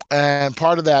 And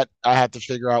part of that, I have to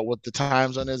figure out what the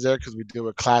time zone is there because we deal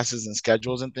with classes and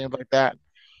schedules and things like that.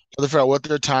 So to figure out what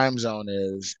their time zone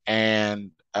is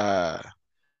and uh,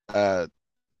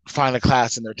 find a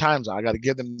class in their time zone. I got to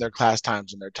give them their class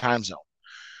times in their time zone.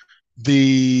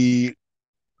 The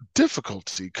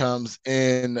difficulty comes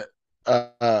in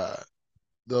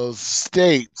those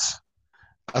states.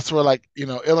 I swear, like,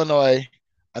 Illinois,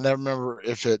 I never remember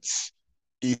if it's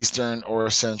Eastern or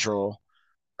Central.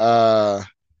 Uh,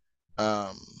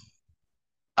 um,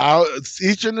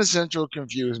 Eastern and Central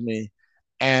confuse me.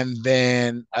 And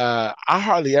then I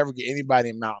hardly ever get anybody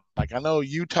in Mountain. Like, I know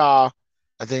Utah,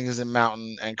 I think, is in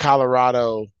Mountain, and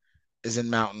Colorado is in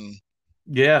Mountain.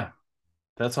 Yeah,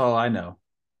 that's all I know.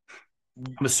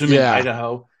 I'm assuming Yeah,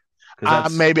 Idaho because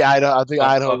that's maybe Idaho. I think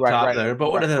Idaho. up Right, top right, there.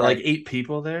 But what right, are there like right, 8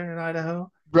 people there in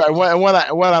Idaho? right.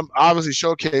 What I'm obviously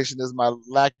showcasing is my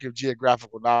lack of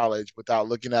geographical knowledge without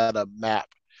looking at a map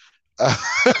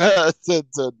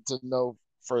to know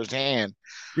firsthand.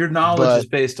 Your knowledge But is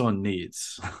based on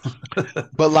needs.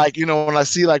 like when I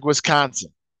see like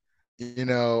Wisconsin,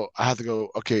 I have to go.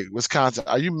 Okay, Wisconsin,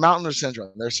 are you mountain or central?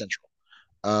 And they're central.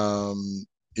 Um,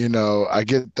 I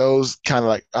get those kind of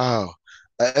like, oh,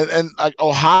 and like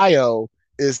Ohio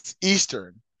is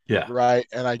Eastern, Yeah. right?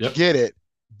 And I Yep. get it,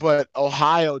 but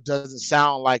Ohio doesn't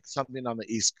sound like something on the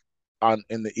East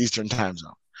in the Eastern time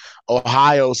zone.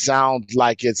 Ohio sounds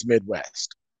like it's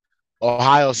Midwest.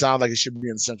 Ohio sounds like it should be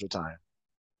in Central time.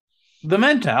 The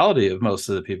mentality of most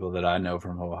of the people that I know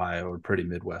from Ohio are pretty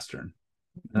Midwestern.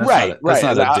 Right, That's right.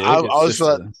 not And a dig. It's just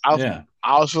a yeah.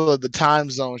 I also feel that the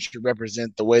time zone should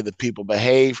represent the way that people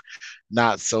behave,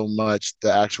 not so much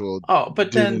the actual Oh,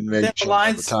 but then the divination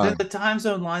of the lines, then time. the time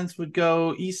zone lines would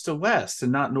go east to west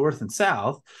and not north and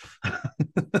south.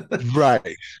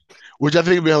 Right. Which I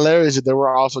think would be hilarious if there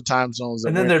were also time zones that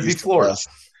And then went there'd be east and Florida. west.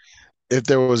 If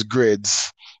there was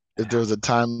grids, if there Yeah. was a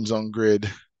time zone grid.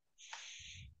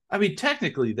 I mean,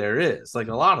 technically there is. Like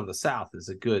a lot of the South is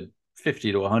a good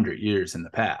 50 to 100 years in the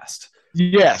past.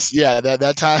 Yes, yeah,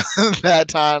 that time that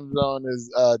time zone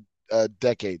is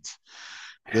decades.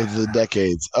 the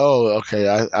decades. Oh, okay.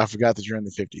 I forgot that you're in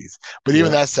the 50s. But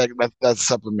even Yeah. that's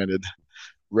supplemented,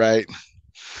 right?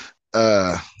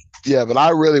 Uh, yeah, but I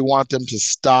really want them to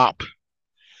stop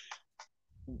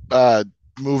uh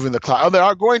moving the clock. Oh, they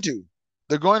are going to.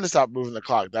 They're going to stop moving the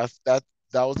clock. That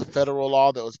was a federal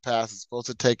law that was passed. It's supposed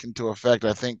to take into effect,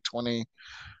 I think,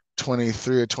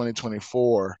 2023 or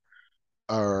 2024.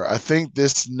 Or I think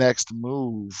this next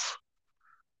move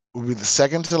will be the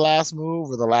second to last move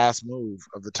or the last move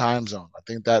of the time zone. I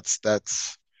think that's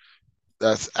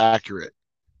accurate.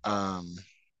 Um,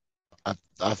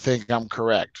 I think I'm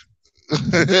correct.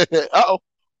 Oh,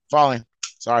 falling.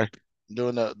 Sorry, I'm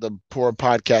doing the poor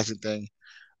podcasting thing.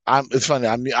 It's funny.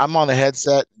 I'm on the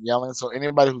headset yelling, so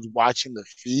anybody who's watching the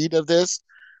feed of this,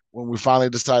 when we finally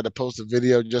decide to post a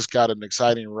video, just got an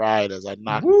exciting ride as I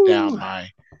knocked down Woo! my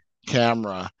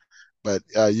camera. But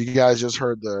you guys just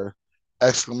heard the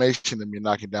exclamation of me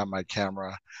knocking down my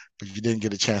camera, but you didn't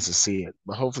get a chance to see it.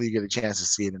 But hopefully, you get a chance to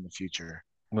see it in the future,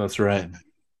 That's right. and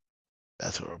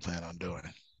that's what we're planning on doing.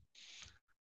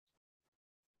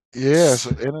 Yeah,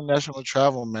 so international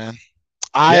travel, man.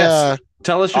 I Yes.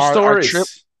 Tell us your our trip.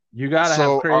 stories. You got to have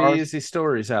So our crazy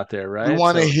stories out there, we right?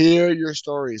 want to So, hear your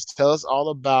stories. Tell us all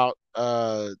about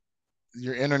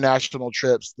your international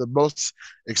trips, the most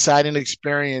exciting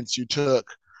experience you took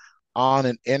on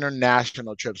an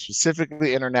international trip,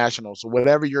 specifically international. So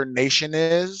whatever your nation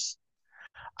is,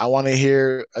 I want to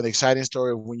hear an exciting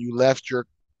story of when you left your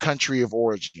country of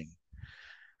origin,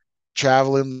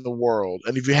 traveling the world.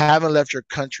 And if you haven't left your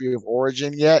country of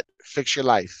origin yet, fix your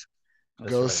life.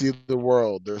 that's Go right. see the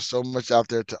world. There's so much out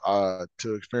there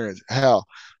to experience. Hell,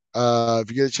 if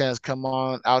you get a chance, come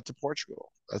on out to Portugal.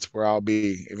 That's where I'll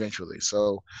be eventually.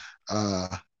 So uh,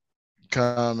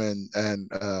 come and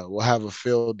we'll have a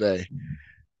field day.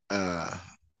 Uh,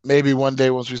 Maybe one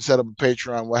day once we set up a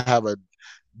Patreon, we'll have a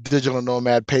digital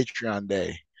nomad Patreon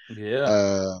day Yeah.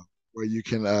 uh, where you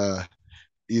can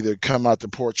either come out to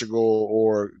Portugal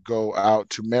or go out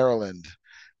to Maryland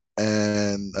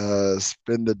and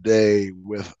spend the day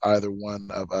with either one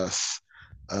of us,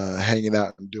 hanging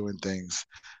out and doing things.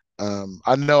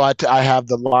 I know I have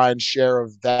the lion's share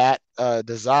of that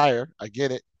desire. I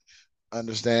get it.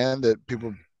 Understand that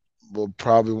people will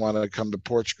probably want to come to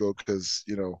Portugal because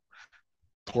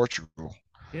Portugal.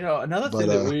 Another But thing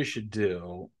that we should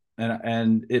do,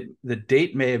 and the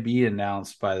date may be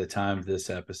announced by the time this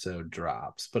episode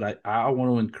drops, but I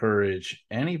want to encourage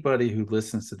anybody who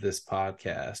listens to this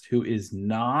podcast who is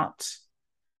not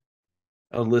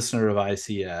a listener of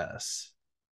ICS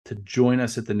to join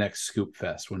us at the next Scoop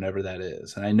Fest, whenever that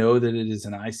is. And I know that it is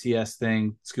an ICS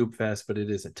thing, Scoop Fest, but it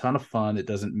is a ton of fun. It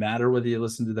doesn't matter whether you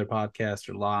listen to their podcast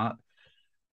or not.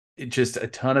 It's just a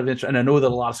ton of interest. And I know that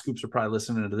a lot of scoops are probably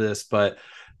listening to this, but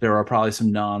there are probably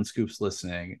some non-scoops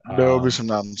listening. there will be some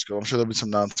non-scoop. I'm sure there'll be some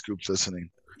non-scoops listening.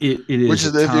 It Which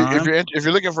is a is time. if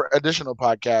you're looking for additional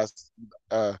podcasts,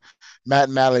 uh, Matt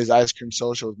and Madeline's Ice Cream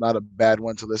Social is not a bad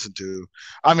one to listen to.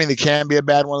 I mean, it can be a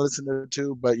bad one to listen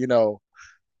to, but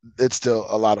it's still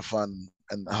a lot of fun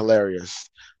and hilarious.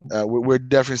 We're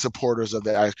definitely supporters of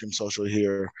the Ice Cream Social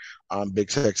here on Big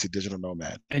Sexy Digital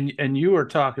Nomad. And you are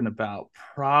talking about,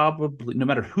 probably no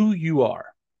matter who you are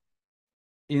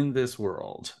in this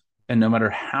world, and no matter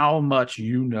how much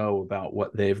you know about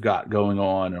what they've got going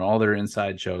on and all their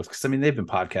inside jokes, because I mean they've been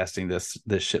podcasting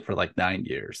this shit for like 9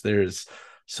 years. There's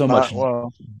so much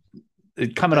Well,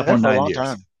 coming up yeah, on for a 9 years. long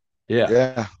time.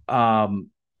 Yeah. Yeah.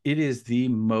 It is the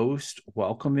most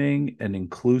welcoming and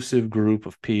inclusive group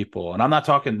of people. And I'm not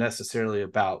talking necessarily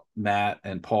about Matt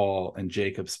and Paul and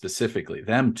Jacob specifically,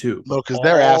 them too, but No, because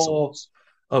they're all assholes.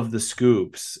 of the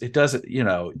scoops. It doesn't, you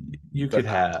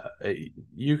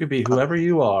could be whoever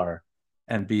you are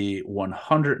and be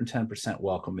 110%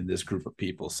 welcome in this group of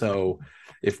people. So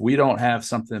if we don't have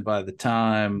something by the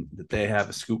time that they have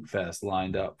a scoop fest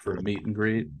lined up for a meet and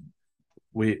greet,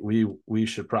 we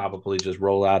should probably just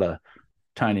roll out a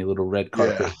tiny little red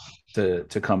Yeah. carpet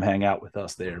to come hang out with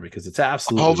us there, because it's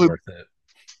absolutely Hopefully, worth it.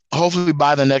 hopefully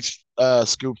by the next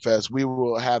Scoop Fest, we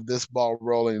will have this ball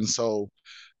rolling so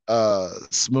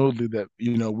smoothly that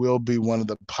we'll be one of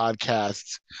the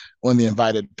podcasts, one of the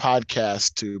invited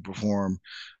podcasts to perform,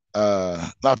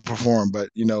 not perform, but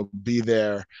be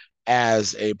there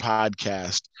as a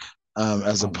podcast,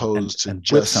 as Oh, and opposed to and whip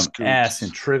just some ass in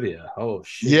scoops. trivia. Oh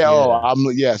shit, Yeah, yeah.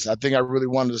 yes, I think I really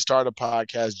wanted to start a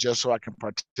podcast just so I can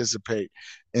participate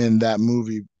in that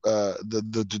movie,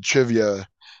 the trivia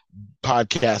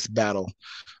podcast battle,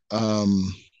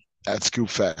 um, at Scoop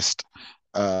Fest.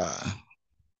 Uh,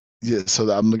 yeah, so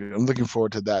I'm looking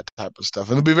forward to that type of stuff,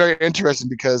 and it'll be very interesting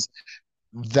because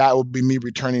that will be me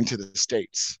returning to the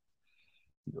States.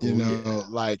 You Oh know, yeah.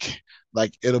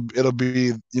 like it'll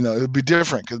be, it'll be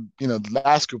different because the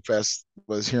last Scoop Fest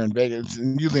was here in Vegas,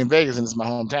 and usually in Vegas, and it's my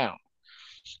hometown.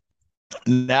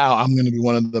 Now I'm going to be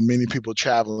one of the many people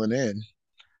traveling in,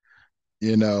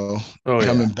 you know, Oh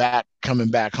yeah. coming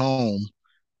back home,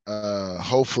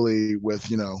 hopefully with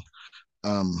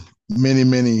many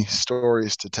many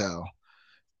stories to tell,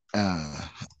 uh,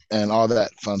 and all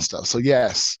that fun stuff. So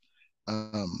yes,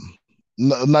 um,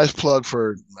 nice plug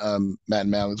for Matt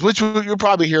and Madeline's, which you'll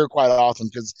probably hear quite often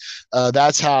because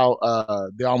that's how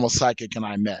the Almost Psychic and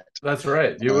I met. That's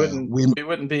right. We We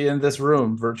wouldn't be in this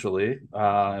room virtually.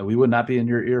 We would not be in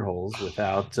your ear holes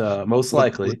without most with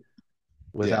likely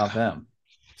without yeah, them.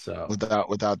 So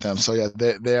without them. So yeah,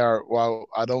 they are. While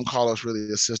I don't call us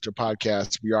really a sister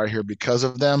podcast, we are here because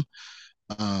of them.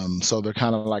 So they're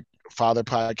kind of like father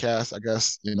podcast, I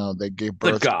guess. They gave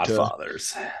the birth to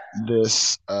Godfathers.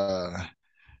 this um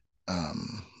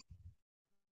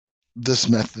this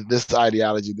method, this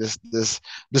ideology, this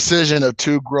decision of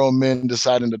two grown men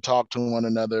deciding to talk to one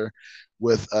another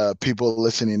with people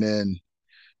listening in,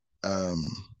 um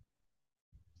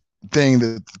thing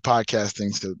that the podcast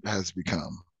things has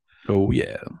become. Oh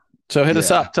yeah. So hit us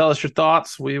Yeah. up. Tell us your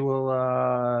thoughts. We will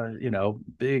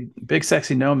big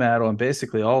sexy nomad on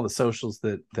basically all the socials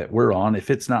that we're on. If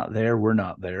it's not there, we're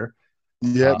not there.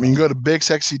 Yep. You can go to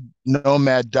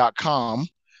bigsexynomad.com.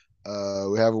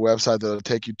 We have a website that'll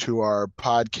take you to our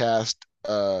podcast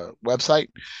website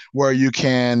where you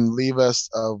can leave us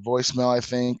a voicemail, I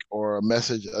think, or a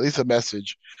message, at least a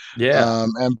message. Yeah.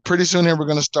 And pretty soon here, we're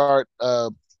going to start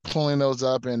pulling those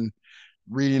up and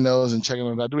reading those and checking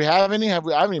them out. Do we have any? I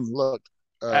haven't even looked.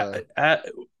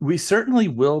 We certainly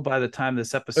will by the time this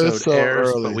It's episode so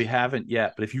airs, but early. we haven't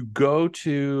yet. But if you go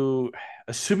to,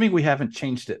 assuming we haven't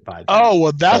changed it by then, Oh,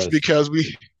 well, that's because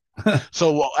because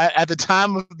so at the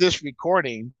time of this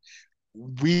recording,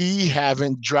 we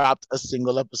haven't dropped a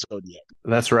single episode yet.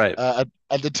 that's right.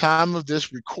 At the time of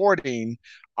this recording,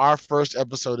 our first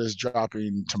episode is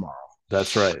dropping tomorrow.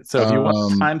 That's right. So if you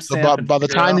want to So timestamp and by the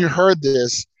figure time out, you heard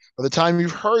this, by the time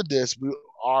you've heard this,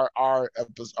 our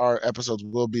episodes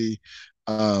will be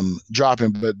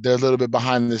dropping, but they're a little bit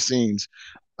behind the scenes.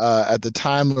 At the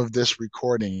time of this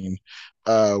recording,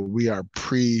 we are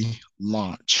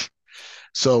pre-launch.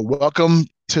 So welcome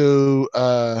to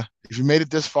if you made it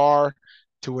this far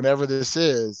to whenever this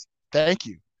is, thank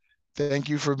you. Thank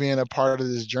you for being a part of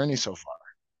this journey so far.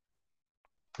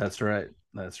 that's right.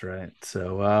 That's right.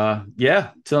 So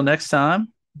yeah, till next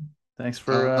time. Thanks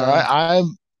for All right.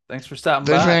 thanks for stopping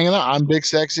Thanks for by. hanging out. I'm Big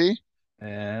Sexy,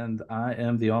 And I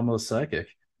am the almost psychic.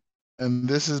 and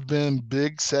this has been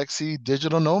Big Sexy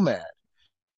Digital Nomad.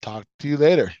 Talk to you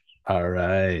later. All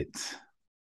right.